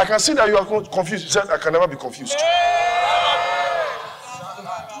lady. I can see that you are confused. He said, I can never be confused.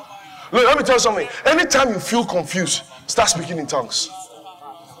 Look, let me tell you something. Anytime you feel confused, start speaking in tongues.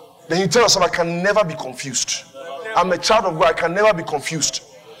 Then you tell yourself, I can never be confused. I'm a child of God. I can never be confused.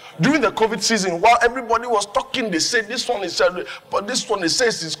 During the COVID season, while everybody was talking, they said this one is but this one, they say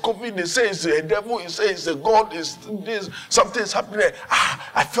it's COVID, they say it's a devil, they say it's a God, it's this, something is happening.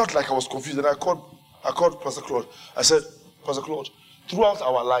 I felt like I was confused, and I called Pastor Claude. I said, Pastor Claude, throughout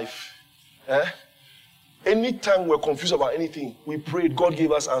our life, anytime we're confused about anything, we prayed, God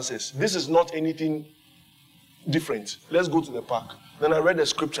gave us answers. This is not anything different. Let's go to the park. Then I read the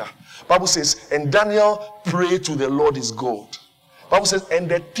scripture. Bible says, and Daniel prayed to the Lord his God. Bible says, and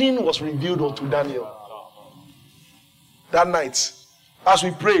the thing was revealed unto Daniel. That night, as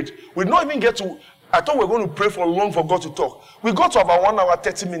we prayed, we did not even get to I thought we were going to pray for long for God to talk. We got to about 1 hour,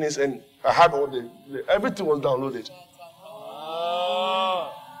 30 minutes, and I had all everything was downloaded.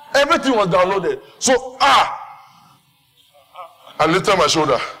 Everything was downloaded. So, I lifted my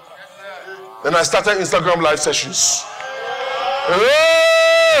shoulder. Then I started Instagram live sessions.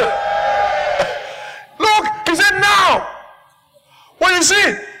 Hey! Look, he said, now, when you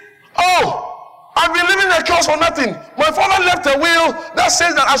see, I've been living in a house for nothing. My father left a will that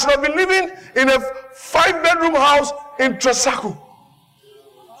says that I should have been living in a 5-bedroom house in Tresaco.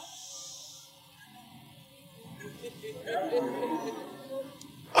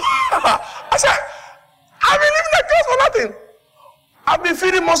 I said, I've been living in a house for nothing. I've been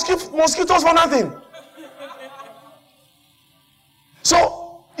feeding mosquitoes for nothing.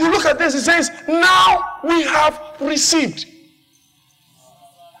 So, you look at this, it says, now we have received.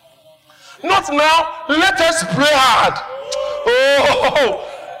 Not now, let us pray hard. Oh,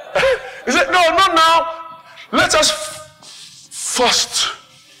 he said, no, not now. Let us first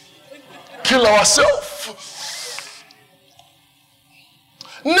kill ourselves.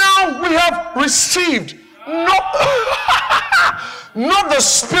 Now we have received not the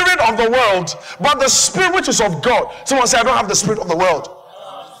spirit of the world, but the spirit which is of God. Someone say, I don't have the spirit of the world.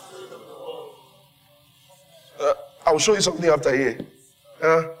 I will show you something after here.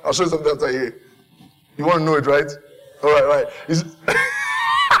 I'll show you something after here. You want to know it, right? All right. He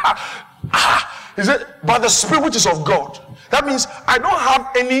said, but the spirit which is of God. That means I don't have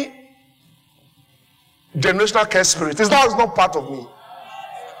any generational curse spirit. It's not part of me.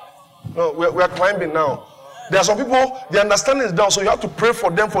 No, we are climbing now. There are some people, the understanding is down, so you have to pray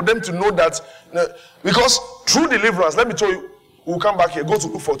for them to know that. Because through deliverance, let me tell you, we'll come back here. Go to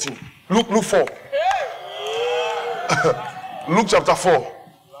Luke 14. Luke 4. Luke chapter 4.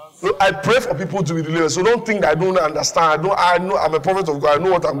 Look, I pray for people to be delivered. So don't think that I don't understand. I know I'm a prophet of God. I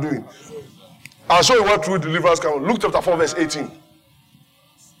know what I'm doing. I'll show you what true deliverance comes. Luke chapter 4 verse 18.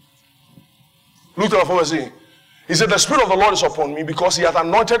 Luke chapter 4 verse 18. He said, the Spirit of the Lord is upon me because he hath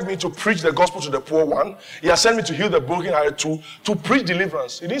anointed me to preach the gospel to the poor one. He has sent me to heal the brokenhearted, to preach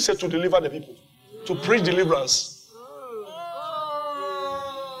deliverance. He didn't say to deliver the people. To preach deliverance.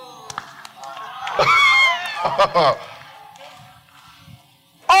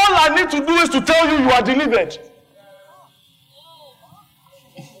 All I need to do is to tell you are delivered.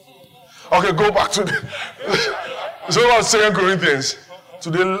 Okay, go back to the so about 2 Corinthians. So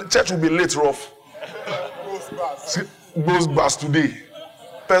the church will be late rough. Goes back today.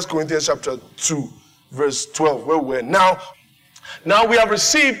 1 Corinthians chapter 2, verse 12, where we're now we have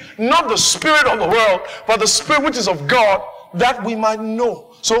received not the spirit of the world, but the spirit which is of God, that we might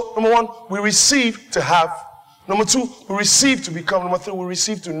know. So, number 1, we receive to have. Number 2, we receive to become. Number 3, we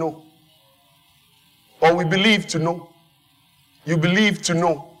receive to know. Or we believe to know. You believe to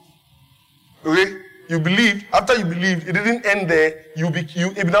know. Okay? You believed. After you believed, it didn't end there.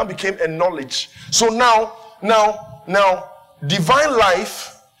 It now became a knowledge. So now, divine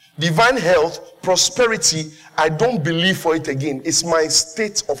life, divine health, prosperity, I don't believe for it again. It's my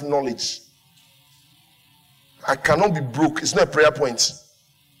state of knowledge. I cannot be broke. It's not a prayer point.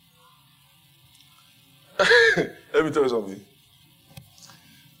 Let me tell you something.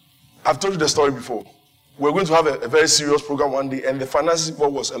 I've told you the story before. We're going to have a very serious program one day, and the finances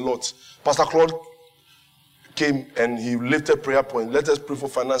was a lot. Pastor Claude came and he lifted prayer point. Let us pray for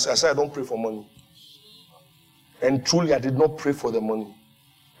finance. I said, I don't pray for money. And truly, I did not pray for the money.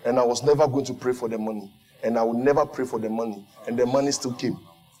 And I was never going to pray for the money. And I would never pray for the money. And the money still came.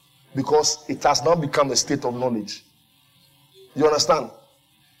 Because it has now become a state of knowledge. You understand?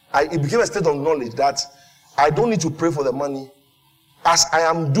 It became a state of knowledge that I don't need to pray for the money. As I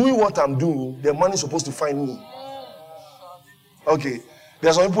am doing what I'm doing, the money is supposed to find me. Okay. There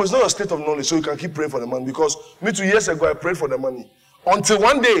are some people, it's not a state of knowledge, so you can keep praying for the money. Because me 2 years ago, I prayed for the money. Until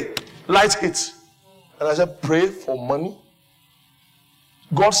one day, light hit. And I said, pray for money?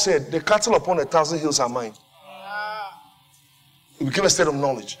 God said, the cattle upon 1,000 hills are mine. It became a state of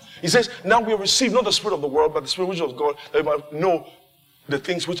knowledge. He says, now we have received not the spirit of the world, but the spirit which is of God, that we might know the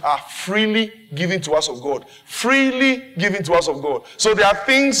things which are freely given to us of God. Freely given to us of God. So there are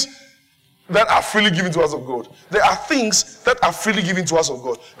things that are freely given to us of God. There are things that are freely given to us of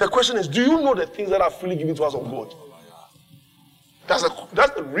God. The question is, do you know the things that are freely given to us of God? That's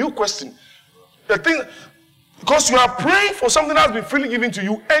the real question. The thing, because you are praying for something that has been freely given to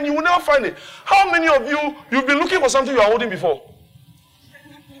you and you will never find it. How many of you, you've been looking for something you are holding before?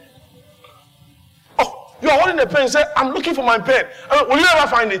 Oh, you are holding a pen and say, I'm looking for my pen. Will you ever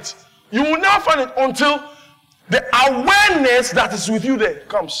find it? You will never find it until the awareness that is with you there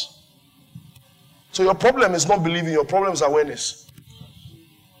comes. So your problem is not believing, your problem is awareness.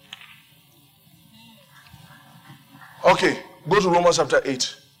 Okay, go to Romans chapter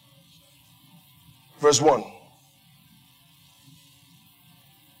 8, verse 1.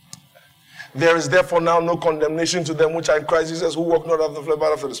 There is therefore now no condemnation to them which are in Christ Jesus, who walk not after the flesh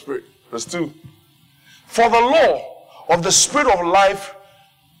but after the Spirit. Verse 2. For the law of the Spirit of life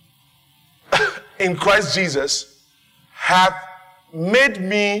in Christ Jesus hath made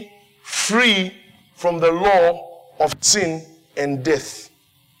me free from the law of sin and death.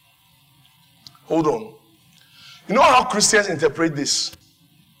 Hold on. You know how Christians interpret this?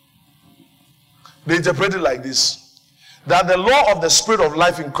 They interpret it like this. That the law of the Spirit of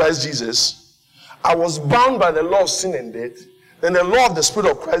life in Christ Jesus, I was bound by the law of sin and death. Then the law of the Spirit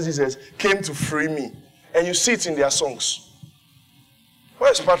of Christ Jesus came to free me. And you see it in their songs.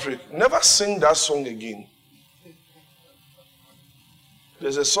 Where's Patrick? Never sing that song again.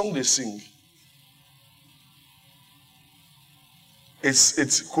 There's a song they sing.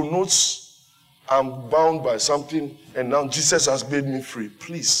 It connotes I'm bound by something and now Jesus has made me free.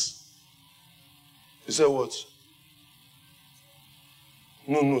 Please. You say what?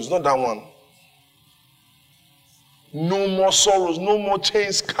 No, it's not that one. No more sorrows, no more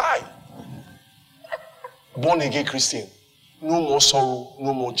chains. Kai. Born again Christian. No more sorrow,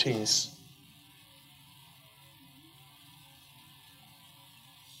 no more chains.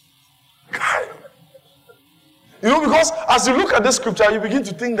 Kai. You know, because as you look at this scripture, you begin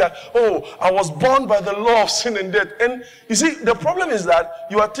to think that, oh, I was born by the law of sin and death. And you see, the problem is that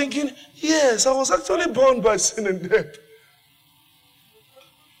you are thinking, yes, I was actually born by sin and death.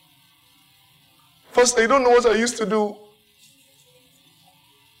 First, you don't know what I used to do.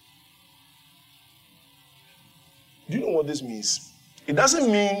 Do you know what this means? It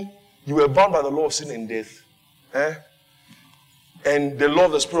doesn't mean you were bound by the law of sin and death. And the law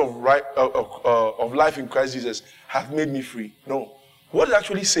of the Spirit of life in Christ Jesus hath made me free. No. What it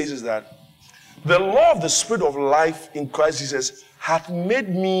actually says is that the law of the Spirit of life in Christ Jesus hath made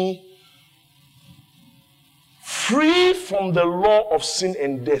me free from the law of sin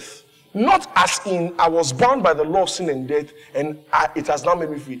and death. Not as in I was bound by the law of sin and death and it has now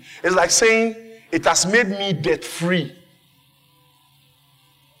made me free. It's like saying it has made me death free.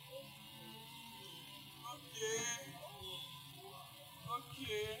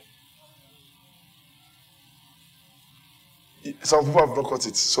 Some people have not caught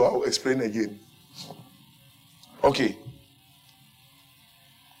it, so I'll explain again. Okay.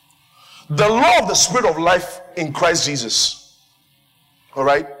 The law of the Spirit of life in Christ Jesus, all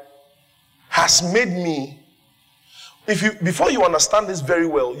right, has made me, before you understand this very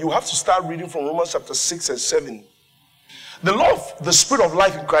well, you have to start reading from Romans chapter 6 and 7. The law of the Spirit of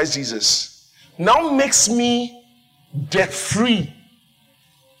life in Christ Jesus now makes me death free,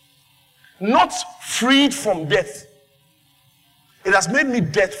 not freed from death. It has made me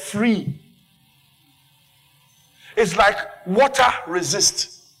death free. It's like water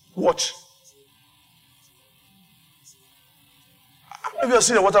resist. Watch. Have you ever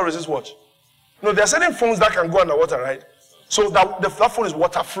seen a water resist watch? No, there are certain phones that can go underwater, right? So that phone is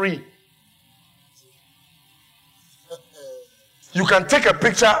water free. You can take a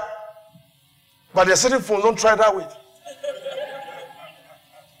picture, but there are certain phones, don't try that with.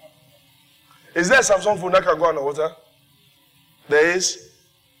 Is there a Samsung phone that can go underwater? There is.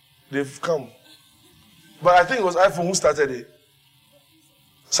 They've come. But I think it was iPhone who started it.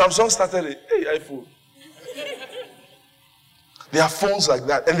 Samsung started it. Hey, iPhone. There are phones like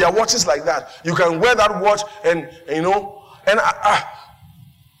that. And there are watches like that. You can wear that watch and you know. And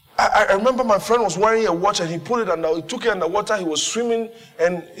I remember my friend was wearing a watch and he put it under, he took it underwater, he was swimming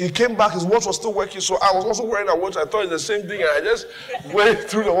and he came back, his watch was still working. So I was also wearing a watch. I thought it's the same thing and I just went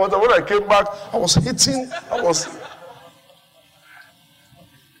through the water. When I came back, I was hitting,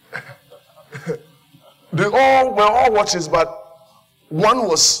 they all were all watches, but one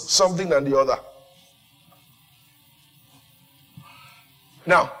was something than the other.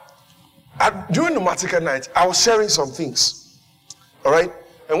 Now, during the Matica night, I was sharing some things. All right?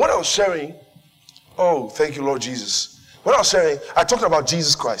 And what I was sharing, oh, thank you, Lord Jesus. What I was sharing, I talked about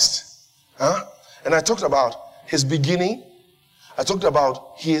Jesus Christ. And I talked about his beginning. I talked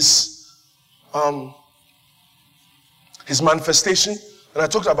about his manifestation. And I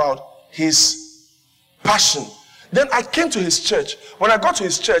talked about his passion. Then I came to his church. When I got to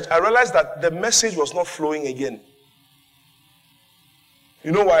his church, I realized that the message was not flowing again.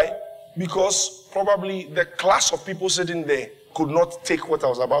 You know why? Because probably the class of people sitting there could not take what I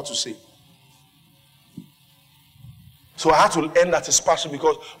was about to say. So I had to end at his passion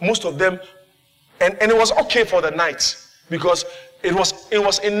because most of them, and it was okay for the night because it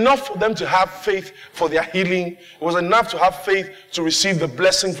was enough for them to have faith for their healing. It was enough to have faith to receive the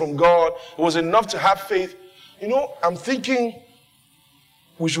blessing from God. It was enough to have faith, You know, I'm thinking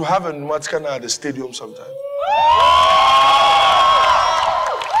we should have a pneumatica now at the stadium sometime.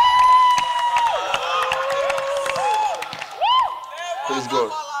 Praise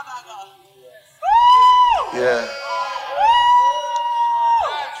God. Yeah.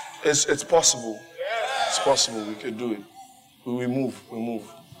 It's possible. It's possible. We can do it. We move.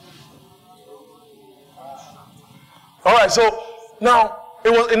 All right, so now it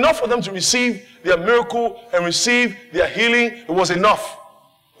was enough for them to receive their miracle and receive their healing. It was enough.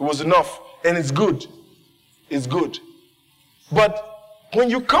 It was enough. And it's good. It's good. But when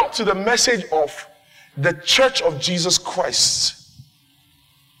you come to the message of the Church of Jesus Christ,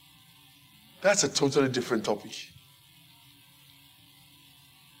 that's a totally different topic.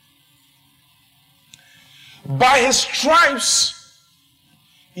 By his stripes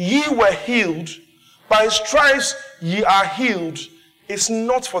ye were healed. By his stripes ye are healed. It's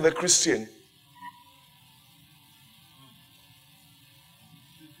not for the Christian.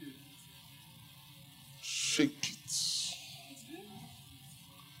 Shake it.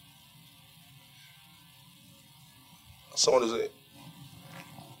 Someone is saying,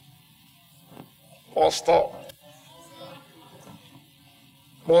 Pastor,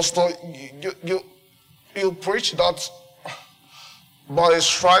 you preach that by his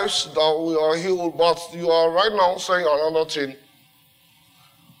stripes that we are healed, but you are right now saying another thing.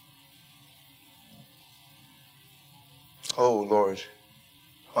 Oh, Lord.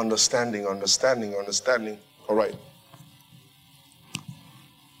 Understanding. All right.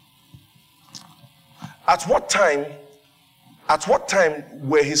 At what time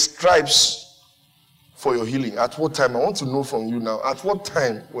were his stripes for your healing? At what time? I want to know from you now. At what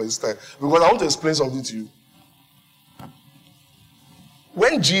time was his time? Because I want to explain something to you.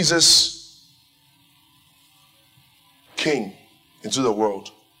 When Jesus came into the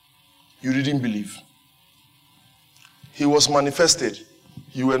world, you didn't believe. He was manifested.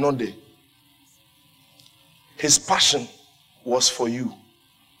 You were not there. His passion was for you,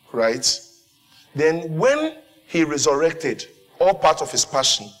 right? Then when he resurrected, all part of his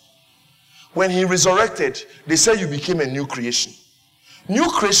passion, when he resurrected, they said you became a new creation. New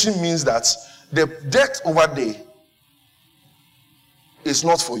creation means that the death over there is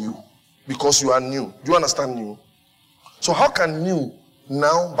not for you because you are new. Do you understand new? So how can new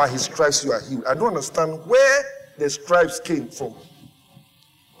now by his stripes you are healed? I don't understand where the stripes came from.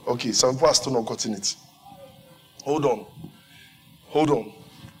 Okay, some people are still not gotten it. Hold on.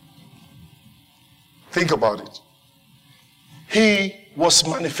 Think about it. He was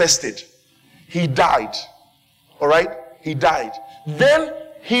manifested. He died. All right? He died. Then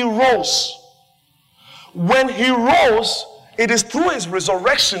he rose. When he rose, it is through his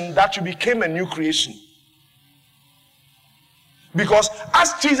resurrection that you became a new creation. Because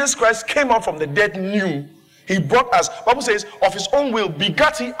as Jesus Christ came out from the dead new, he brought us, Bible says, of his own will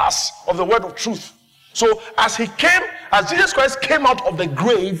begat he us of the word of truth. So as Jesus Christ came out of the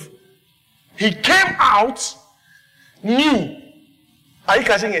grave, he came out new. Are you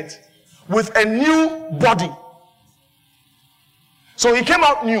catching it? With a new body. So he came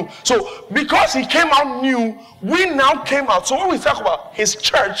out new. So because he came out new, we now came out. So when we talk about his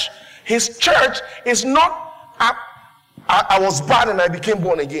church is not I was bad and I became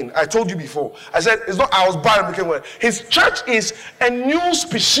born again. I told you before. I said it's not I was bad and became born. His church is a new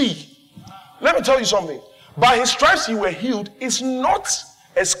species. Let me tell you something. By his stripes you were healed is not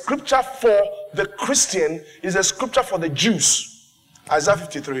a scripture for the Christian, it's a scripture for the Jews. Isaiah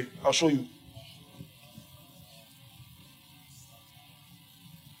 53. I'll show you.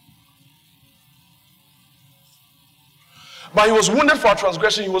 But he was wounded for our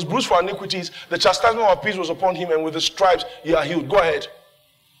transgression, he was bruised for our iniquities. The chastisement of our peace was upon him, and with the stripes ye are healed. Go ahead.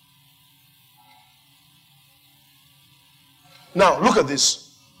 Now, look at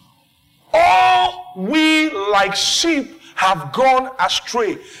this. All we like sheep have gone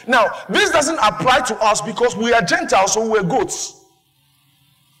astray. Now, this doesn't apply to us because we are Gentiles, so we're goats.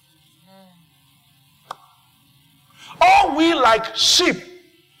 All we like sheep.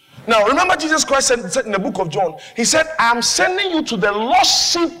 Now, remember Jesus Christ said in the book of John, he said, I am sending you to the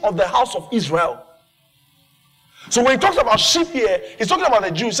lost sheep of the house of Israel. So when he talks about sheep here, he's talking about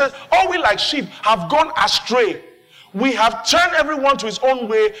the Jews. He says, all we like sheep have gone astray. We have turned everyone to his own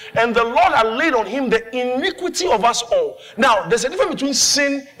way, and the Lord has laid on him the iniquity of us all. Now, there's a difference between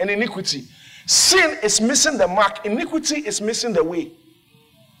sin and iniquity. Sin is missing the mark. Iniquity is missing the way.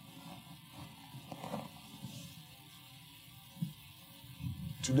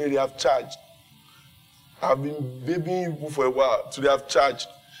 Today they have charged. I've been babying you for a while. Today they have charged.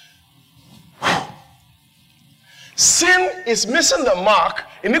 sin is missing the mark,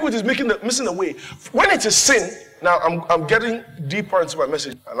 iniquity is missing the way. When it is sin, now I'm getting deeper into my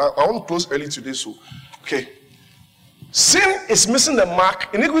message, and I want to close early today, so, okay. Sin is missing the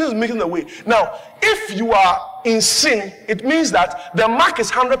mark, iniquity is missing the way. Now, if you are in sin, it means that the mark is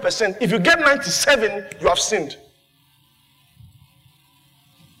 100%. If you get 97, you have sinned.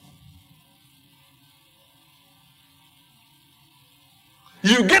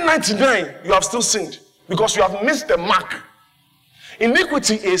 You get 99, you have still sinned because you have missed the mark.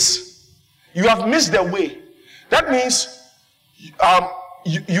 Iniquity is you have missed the way. That means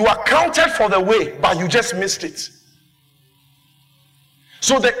you are counted for the way, but you just missed it.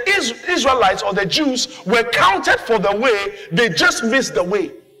 So the Israelites or the Jews were counted for the way, they just missed the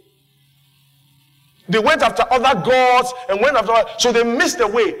way. They went after other gods and went after, so they missed the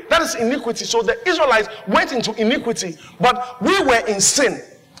way. That is iniquity. So the Israelites went into iniquity, but we were in sin.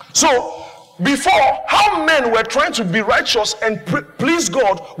 So before, how men were trying to be righteous and please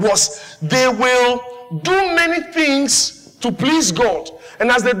God was they will do many things to please God.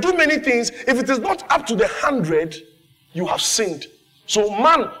 And as they do many things, if it is not up to the 100, you have sinned. So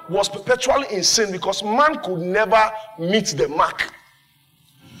man was perpetually in sin because man could never meet the mark.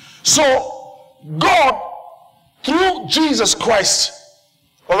 So God, through Jesus Christ,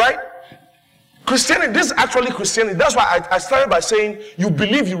 all right? Christianity, this is actually Christianity. That's why I started by saying, you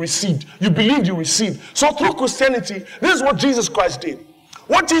believe you received. You believed you received. So through Christianity, this is what Jesus Christ did.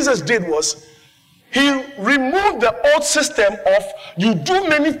 What Jesus did was, he removed the old system of you do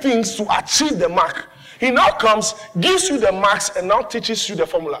many things to achieve the mark. He now comes, gives you the marks, and now teaches you the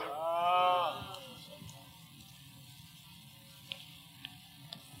formula.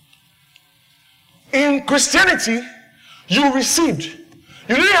 In Christianity, you received.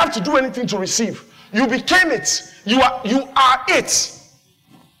 You didn't have to do anything to receive. You became it. You are it.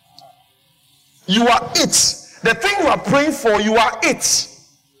 You are it. The thing you are praying for, you are it.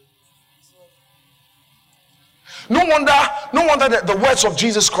 No wonder that the words of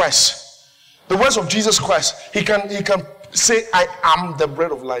Jesus Christ, he can say, I am the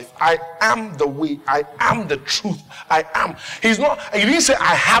bread of life. I am the way. I am the truth. I am. He didn't say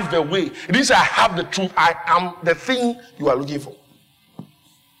I have the way. He didn't say I have the truth. I am the thing you are looking for.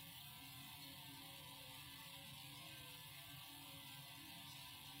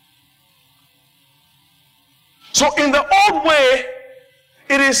 So in the old way,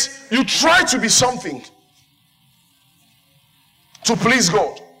 it is you try to be something to please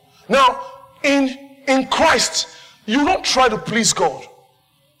God. Now, in Christ, you don't try to please God.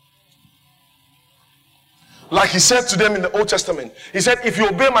 Like he said to them in the Old Testament. He said, if you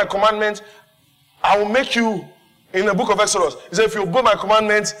obey my commandments, I will make you, in the book of Exodus, he said, if you obey my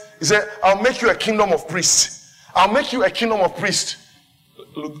commandments, he said, I'll make you a kingdom of priests. I'll make you a kingdom of priests.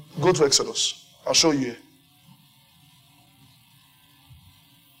 Look, go to Exodus. I'll show you here.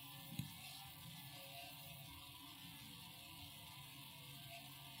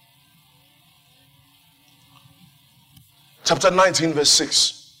 Chapter 19, verse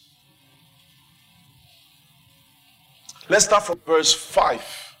 6. Let's start from verse 5.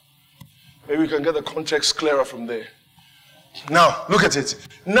 Maybe we can get the context clearer from there. Now, look at it.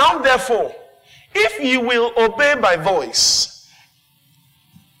 Now, therefore, if you will obey my voice.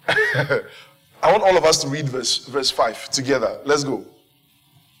 I want all of us to read verse 5 together. Let's go.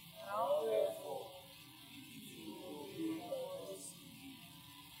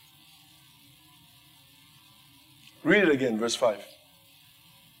 Read it again, verse 5.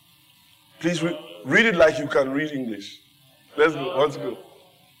 Please read it like you can read English. Let's go. Let's go.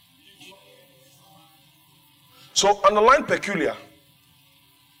 So underline peculiar.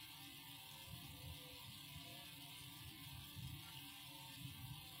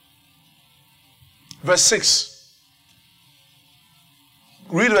 Verse 6.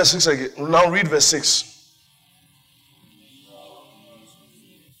 Read verse 6 again. Now read verse 6.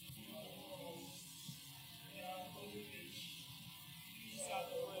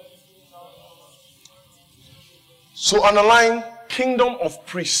 So underline kingdom of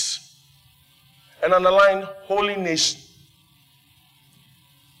priests and underline holy nation.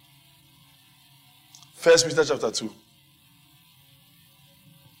 1 Peter chapter 2.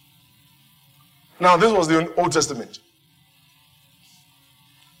 Now this was the Old Testament,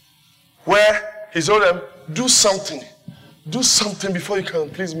 where he told them, do something before you can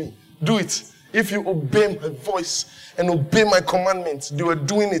please me. Do it. If you obey my voice and obey my commandments. They were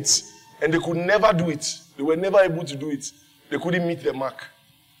doing it and they could never do it. They were never able to do it. They couldn't meet the mark.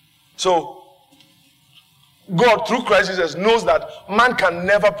 So, God, through Christ Jesus, knows that man can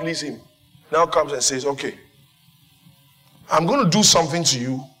never please him. Now comes and says, okay, I'm going to do something to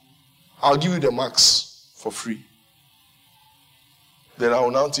you. I'll give you the marks for free. Then I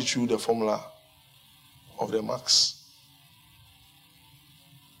will now teach you the formula of the marks.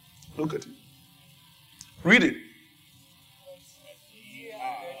 Look at it. Read it.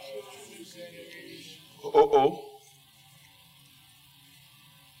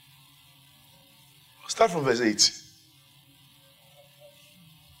 Start from verse 8.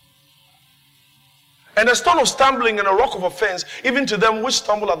 And a stone of stumbling and a rock of offense, even to them which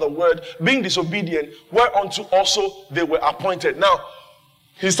stumble at the word, being disobedient, whereunto also they were appointed. Now,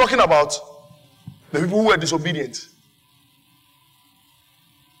 he's talking about the people who were disobedient.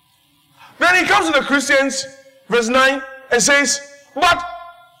 Then he comes to the Christians, verse 9, and says, but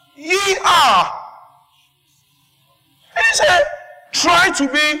ye are. And he said, try to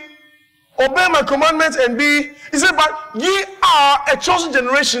be, obey my commandments and be. He said, but ye are a chosen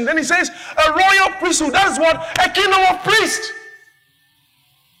generation. Then he says, a royal priesthood. That is what? A kingdom of priests.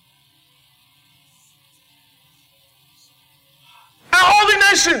 A holy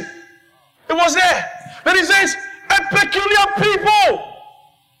nation. It was there. Then he says, a peculiar people.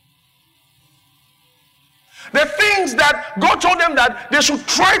 The things that God told them that they should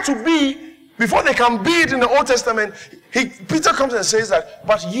try to be before they can be it in the Old Testament, Peter comes and says that,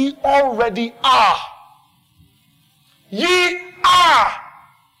 but ye already are. Ye are.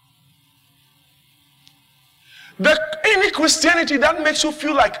 Any Christianity that makes you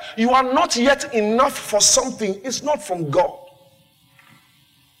feel like you are not yet enough for something is not from God.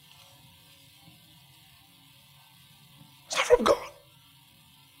 It's not from God.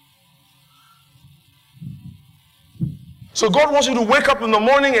 So God wants you to wake up in the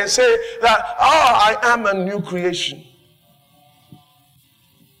morning and say that, I am a new creation.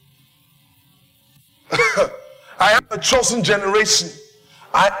 I am a chosen generation.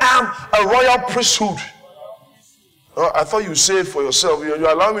 I am a royal priesthood. I thought you would say it for yourself. You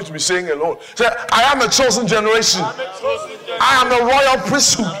allow me to be saying it alone. Say, I am a chosen generation. I am a royal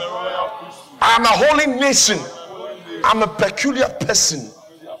priesthood. I am a holy nation. I'm a peculiar person.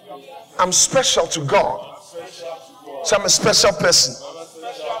 I'm special to God. So I'm a special person.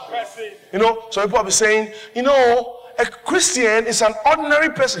 You know, some people will be saying, you know, a Christian is an ordinary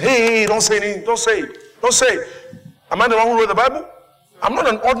person. Hey, don't say anything. Don't say it. Don't say it. Am I the one who wrote the Bible? I'm not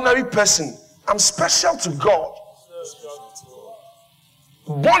an ordinary person. I'm special to God.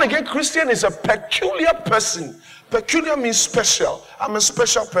 Born again Christian is a peculiar person. Peculiar means special. I'm a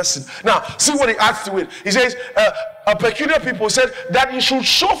special person. Now, see what he adds to it. He says, a peculiar people said that you should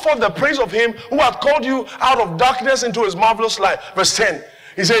show forth the praise of him who hath called you out of darkness into his marvelous light. Verse 10.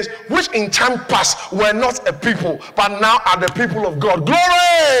 He says, which in time past were not a people, but now are the people of God.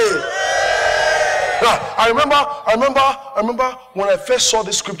 Glory! Now, I remember when I first saw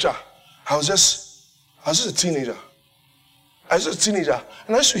this scripture, I was just a teenager. And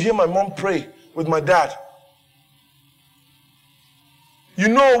I used to hear my mom pray with my dad. You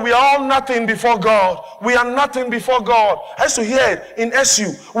know, we are all nothing before God. We are nothing before God. I used to hear it in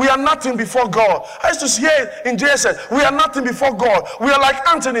SU. We are nothing before God. I used to hear it in JSS. We are nothing before God. We are like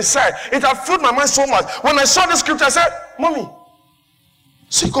Anthony said. It had filled my mind so much. When I saw the scripture, I said, Mommy,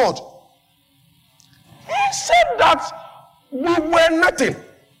 see God. He said that we were nothing.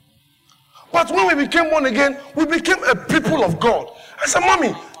 But when we became born again, we became a people of God. I said, Mommy,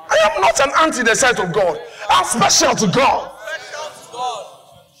 I am not an ant in the sight of God. I'm special to God.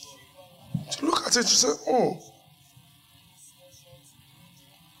 To look at it, you say,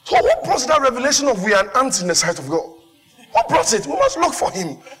 So who brought that revelation of we are an ant in the sight of God? Who brought it? We must look for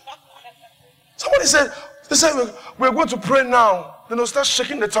him. Somebody said, we're going to pray now. Then they'll start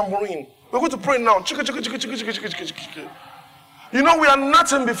shaking the tambourine. We're going to pray now. You know, we are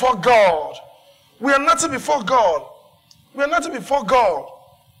nothing before God. We are nothing before God. We are nothing before God.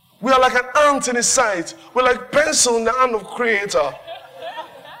 We are like an ant in his sight. We're like pencil in the hand of Creator.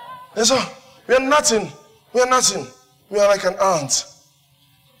 And so, we are nothing. We are nothing. We are like an ant.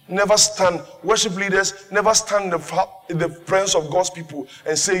 Never stand, worship leaders, never stand in the presence of God's people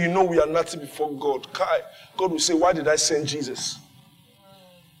and say, you know, we are nothing before God. God will say, why did I send Jesus?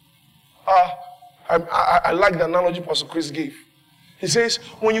 I like the analogy Pastor Chris gave. He says,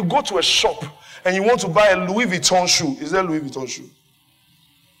 when you go to a shop and you want to buy a Louis Vuitton shoe, is there a Louis Vuitton shoe?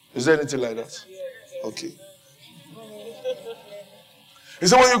 Is there anything like that? Okay. He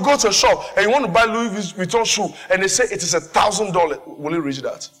said, when you go to a shop and you want to buy Louis Vuitton shoe and they say it is $1,000, will you reach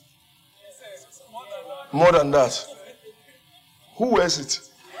that? More than that. Who wears it?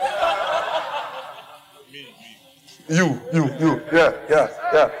 You.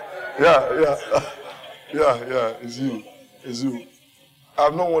 Yeah, it's you.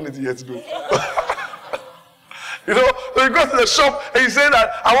 I've not worn it yet though. You know, when you go to the shop and you say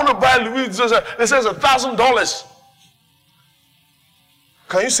that I want to buy Louis Vuitton, they say it's $1,000.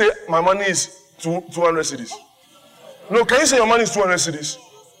 Can you say my money is 200 cedis? No, can you say your money is 200 cedis?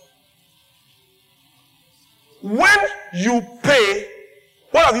 When you pay,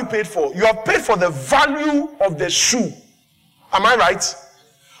 what have you paid for? You have paid for the value of the shoe. Am I right?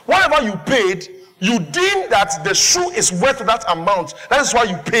 Whatever you paid, you deem that the shoe is worth that amount. That is why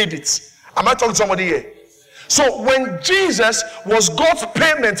you paid it. Am I talking to somebody here? So when Jesus was God's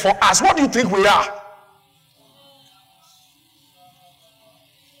payment for us, what do you think we are?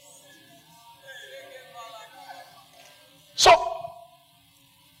 So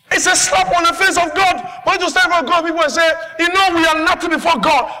it's a slap on the face of God. When you stand before God, people say, you know, we are nothing before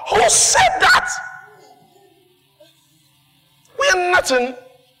God. Who said that? We are nothing.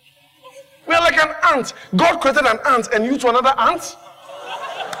 We are like an ant. God created an ant and you to another ant?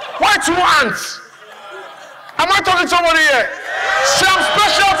 Why two ants? Am I talking to somebody here? Say I'm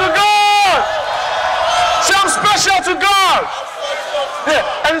special to God. Say I'm special to God. Yeah,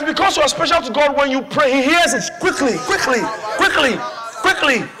 and it's because you are special to God. When you pray, He hears it quickly. In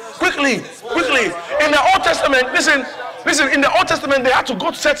the Old Testament, listen, in the Old Testament, they had to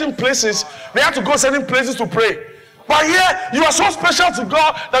go to certain places. They had to go to certain places to pray. But here, you are so special to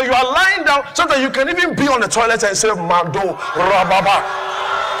God that you are lying down so that you can even be on the toilet and say, Mando, Rababa.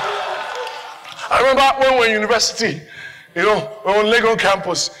 I remember when we were in university, you know, we were on Legon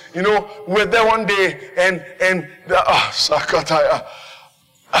campus, you know, we were there one day and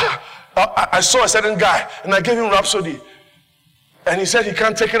I saw a certain guy and I gave him Rhapsody. And he said he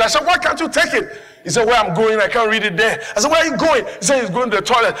can't take it. I said, why can't you take it? He said, where I'm going, I can't read it there. I said, where are you going? He said, he's going to the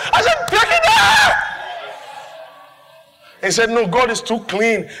toilet. I said, take it there! He said, no, God is too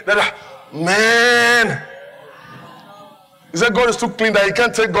clean. Man. He said, God is too clean that he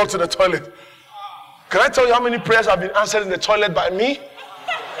can't take God to the toilet. Can I tell you how many prayers have been answered in the toilet by me?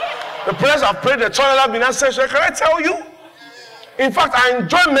 The prayers I've prayed in the toilet have been answered. So can I tell you? In fact, I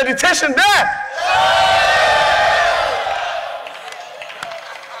enjoy meditation there.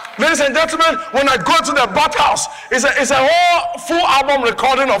 Ladies and gentlemen, when I go to the bathhouse, it's a whole full album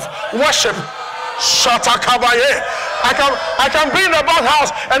recording of worship. Shatakabaye. I can be in the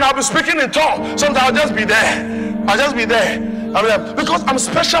bathhouse and I'll be speaking in tongues. Sometimes I'll just be there. Because I'm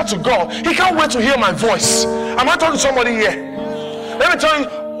special to God. He can't wait to hear my voice. Am I talking to somebody here? Let me tell you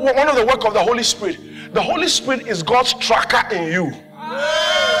one of the work of the Holy Spirit. The Holy Spirit is God's tracker in you.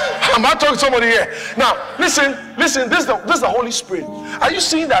 Am I talking to somebody here? Now, listen, this is the Holy Spirit. Are you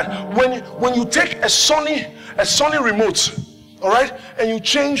seeing that when you take a Sony remote, all right, and you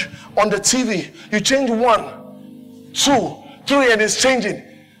change on the TV, you change 1, 2, 3, and it's changing.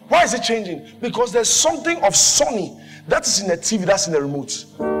 Why is it changing? Because there's something of Sony that is in the TV, that's in the remote.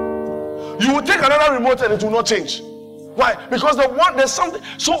 You will take another remote and it will not change. Why? Because there's something.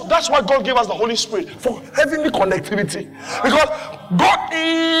 So that's why God gave us the Holy Spirit, for heavenly connectivity. Because God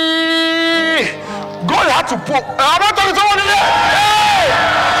had to put. I'm not talking to somebody here.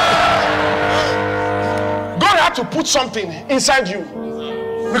 God had to put something inside you.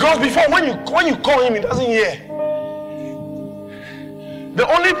 Because before, when you call him, he doesn't hear. The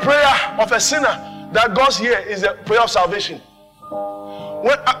only prayer of a sinner that God's hear is the prayer of salvation.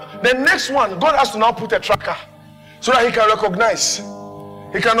 The next one, God has to now put a tracker so that he can recognize.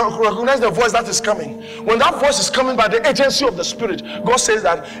 He can recognize the voice that is coming. When that voice is coming by the agency of the Spirit, God says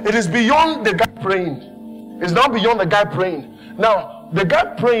that it is beyond the guy praying. It's not beyond the guy praying. Now, the guy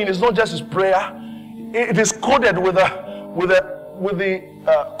praying is not just his prayer. It is coded with the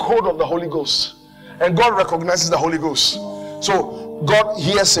code of the Holy Ghost. And God recognizes the Holy Ghost. So God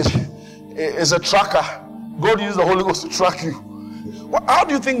hears it. It's a tracker. God uses the Holy Ghost to track you. How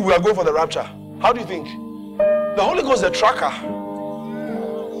do you think we are going for the rapture? How do you think? The Holy Ghost is the tracker.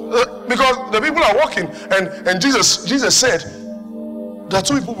 Because the people are walking, and Jesus said, there are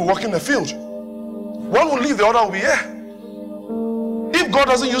two people who walk in the field. One will leave, the other will be here. If God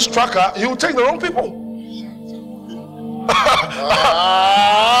doesn't use tracker, he will take the wrong people.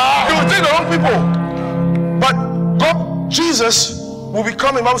 He will take the wrong people. But God, Jesus, will be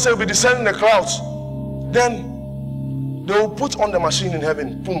coming. Bible says will be descending in the clouds. Then they will put on the machine in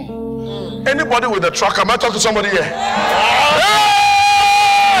heaven. Boom. Anybody with a tracker? Am I talking to somebody here? Hey!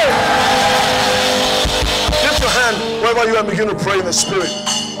 Lift your hand wherever you are and begin to pray in the Spirit.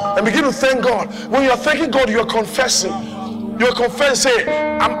 And begin to thank God. When you are thanking God, you are confessing. You are confessing. Say,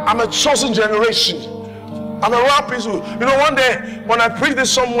 I'm a chosen generation. I'm a royal priesthood. You know, one day when I preached this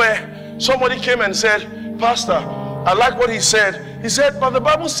somewhere, somebody came and said, Pastor, I like what he said. He said, but the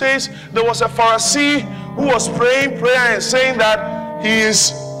Bible says there was a Pharisee who was praying prayer and saying that he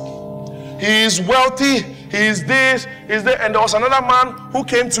is wealthy, he is this, he is that. And there was another man who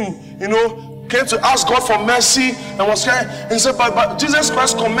came to, came to ask God for mercy and was crying. And said, but Jesus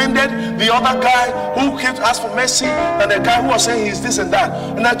Christ commended the other guy who came to ask for mercy and the guy who was saying he's this and that.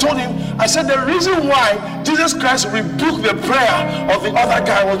 And I told him, I said, the reason why Jesus Christ rebuked the prayer of the other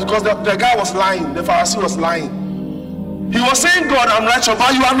guy was because the guy was lying. The Pharisee was lying. He was saying, God, I'm righteous,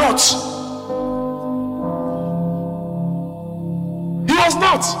 but you are not. He was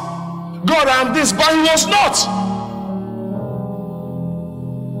not. God, I am this, but he was not.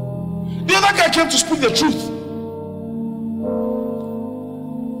 The other guy came to speak the truth.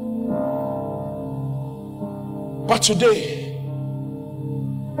 But today,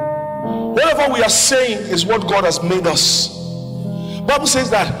 whatever we are saying is what God has made us. The Bible says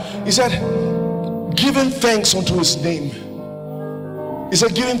that, he said, giving thanks unto his name. He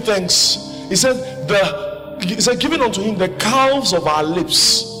said, giving thanks. He said, giving unto him the calves of our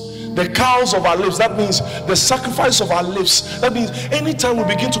lips. The calves of our lips. That means the sacrifice of our lips. That means anytime we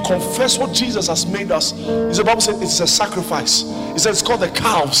begin to confess what Jesus has made us, the Bible says it's a sacrifice. It says it's called the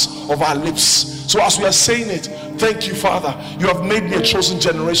calves of our lips. So as we are saying it, thank you, Father, you have made me a chosen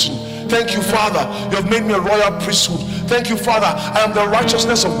generation. Thank you, Father, you have made me a royal priesthood. Thank you, Father, I am the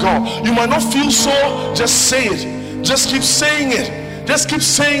righteousness of God. You might not feel so, just say it. Just keep saying it. Just keep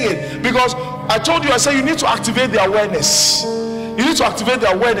saying it. Because I told you, I said you need to activate the awareness. You need to activate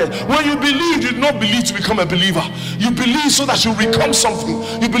the awareness. When you believe, you do not believe to become a believer. You believe so that you become something.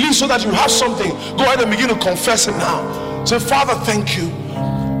 You believe so that you have something. Go ahead and begin to confess it now. Say, Father, thank you.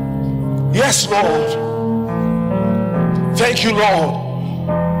 Yes, Lord. Thank you, Lord.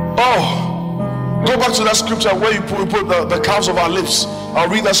 Oh, go back to that scripture where you put the calves of our lips. I'll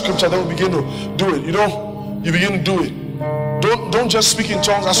read that scripture, then we begin to do it. You begin to do it. Don't just speak in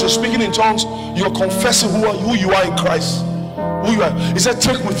tongues. As you're speaking in tongues, you're confessing who you are in Christ. Who you are. He said,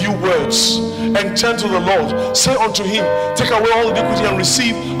 take with you words and turn to the Lord. Say unto him, take away all iniquity and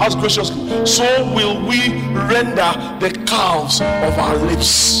receive us graciously. So will we render the calves of our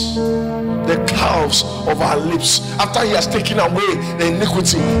lips. The calves of our lips. After he has taken away the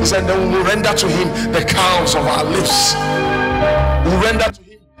iniquity, he said, then we will render to him the calves of our lips. We will render to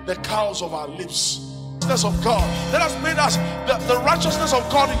him the calves of our lips. Of God that has made us the righteousness of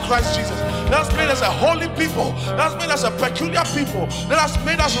God in Christ Jesus, that has made us a holy people, that has made us a peculiar people, that has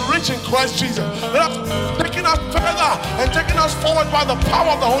made us rich in Christ Jesus, that has taken us further and taken us forward by the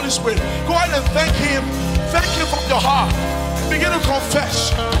power of the Holy Spirit. Go ahead and thank him from your heart. Begin to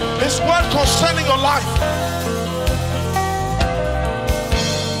confess his word concerning your life.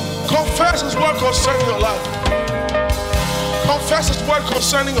 Confess his word concerning your life. Confess his word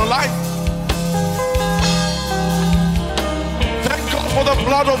concerning your life. For the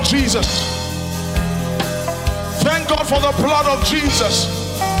blood of Jesus. Thank God for the blood of Jesus.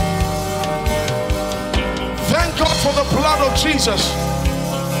 Thank God for the blood of Jesus.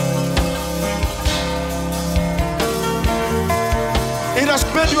 It has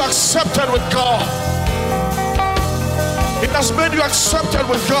made you accepted with God. It has made you accepted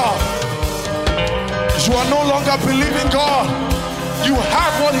with God. You are no longer believing God. You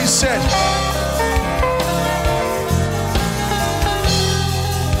have what he said.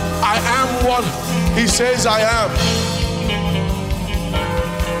 I am what he says I am.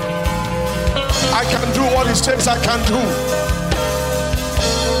 I can do what he says I can do.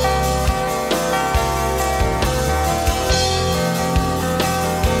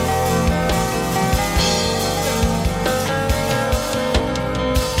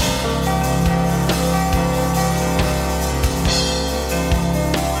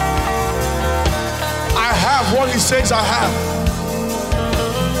 I have what he says I have.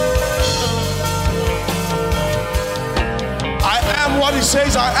 What he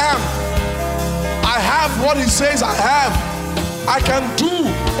says I am. I have what he says I have. I can do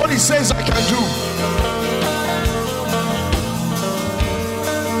what he says I can do.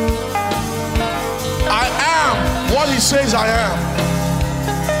 I am what he says I am.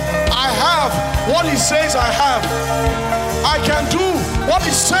 I have what he says I have. I can do what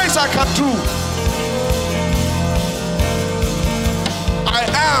he says I can do. I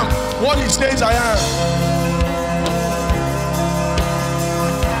am what he says I am.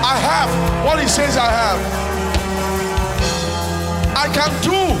 I have what he says I have. I can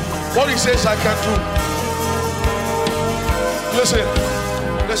do what he says I can do. Listen.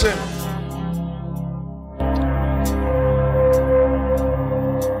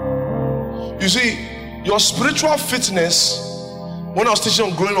 You see, your spiritual fitness, when I was teaching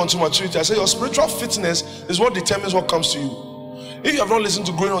on growing unto maturity, I said your spiritual fitness is what determines what comes to you. If you have not listened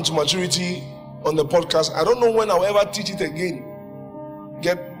to growing unto maturity on the podcast, I don't know when I'll ever teach it again.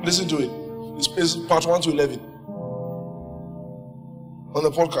 Listen to it. It's part 1 to 11 on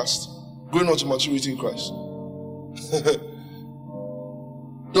the podcast. growing up to maturity in Christ.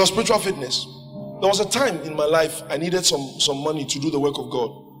 There was spiritual fitness. There was a time in my life I needed some money to do the work of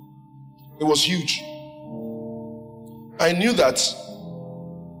God. It was huge. I knew that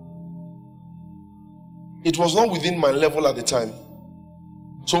it was not within my level at the time.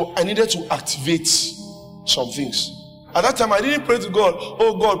 So I needed to activate some things. At that time, I didn't pray to God,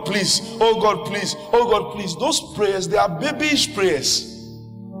 oh God, please, oh God, please, oh God, please. Those prayers, they are babyish prayers.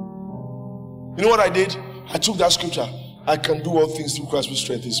 You know what I did? I took that scripture. I can do all things through Christ who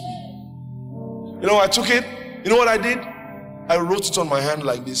strengthens me. You know, I took it. You know what I did? I wrote it on my hand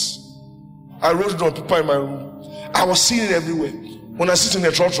like this. I wrote it on paper in my room. I was seeing it everywhere. When I sit in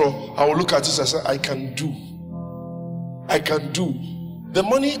the church, I will look at it and say, I can do. I can do. The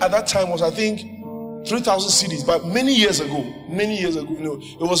money at that time was, I think, 3,000 cedis, but many years ago, you know,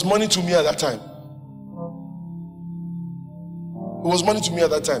 it was money to me at that time. It was money to me at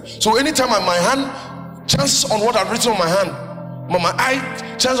that time. So anytime my hand, chances on what I've written on my hand, my eye,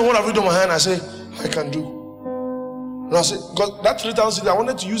 chances on what I've written on my hand, I say, I can do. And I say, because that 3,000 cedis, I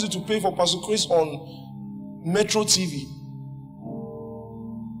wanted to use it to pay for Pastor Chris on Metro TV.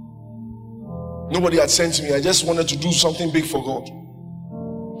 Nobody had sent me. I just wanted to do something big for God.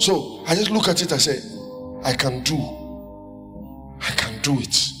 So I just look at it and say, I can do. I can do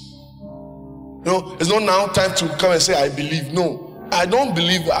it. You know, it's not now time to come and say, I believe. No, I don't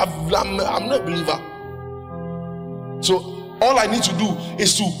believe. I'm not a believer. So all I need to do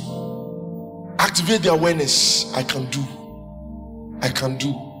is to activate the awareness. I can do. I can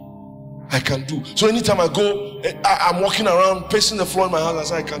do. I can do. So anytime I go, I'm walking around, pacing the floor in my house, I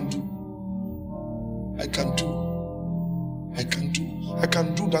say, I can do. I can do. I can do. I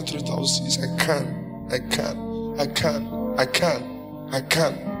can do that 3,000 cities. I can. I can. I can. I can. I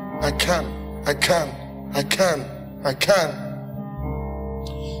can. I can. I can. I can. I can.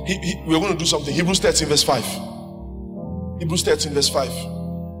 We're going to do something. Hebrews 13 verse 5. Hebrews 13 verse 5.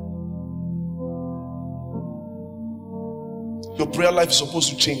 Your prayer life is supposed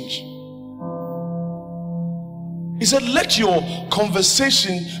to change. He said, let your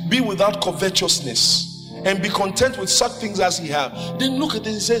conversation be without covetousness, and be content with such things as he have. Then look at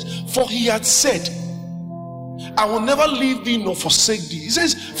this. He says, for he had said, I will never leave thee nor forsake thee. He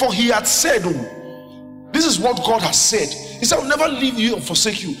says, for he had said, oh, this is what God has said. He said, I will never leave you or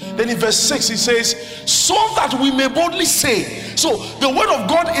forsake you. Then in verse 6 he says, so that we may boldly say. So the word of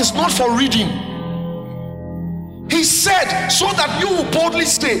God is not for reading. He said, so that you will boldly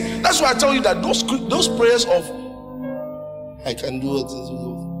say. That's why I tell you that those prayers of I can do it,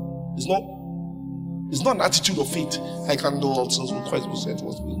 it's not an attitude of faith. I can do all things with Christ who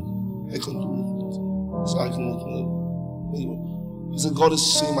strengthens me. I can do it. So I can do it. He said, God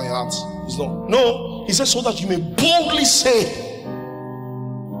is saying my heart. It's not. No, he said, so that you may boldly say.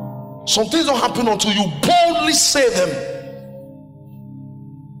 Some things don't happen until you boldly say them.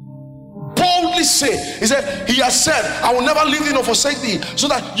 Boldly say. He said, he has said, I will never leave thee nor forsake thee, so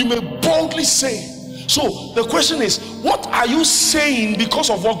that you may boldly say. So the question is, what are you saying because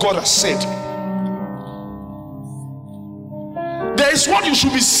of what God has said? There is what you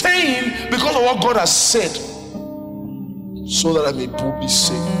should be saying because of what God has said, so that I may boldly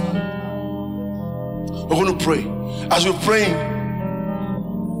say. We're going to pray. As we're praying,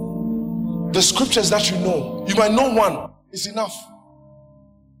 the scriptures that you might know one is enough.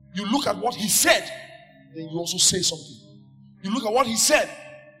 You look at what he said, then you also say something. You look at what he said,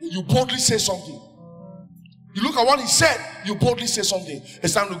 you boldly say something. You look at what he said, you boldly say something.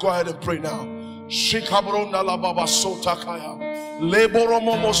 It's time to go ahead and pray now. Shikabronda la baba sotakaya.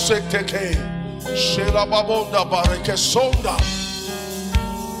 Leboromomo seteke. Shelababonda bareke sonda.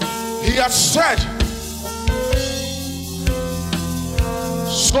 He has said,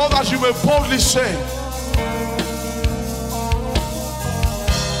 so that you may boldly say.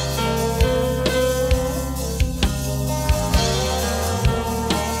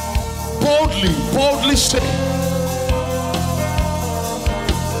 Boldly say.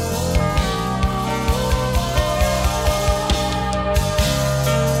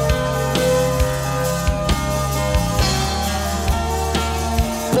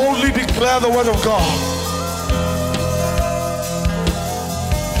 Boldly declare the word of God.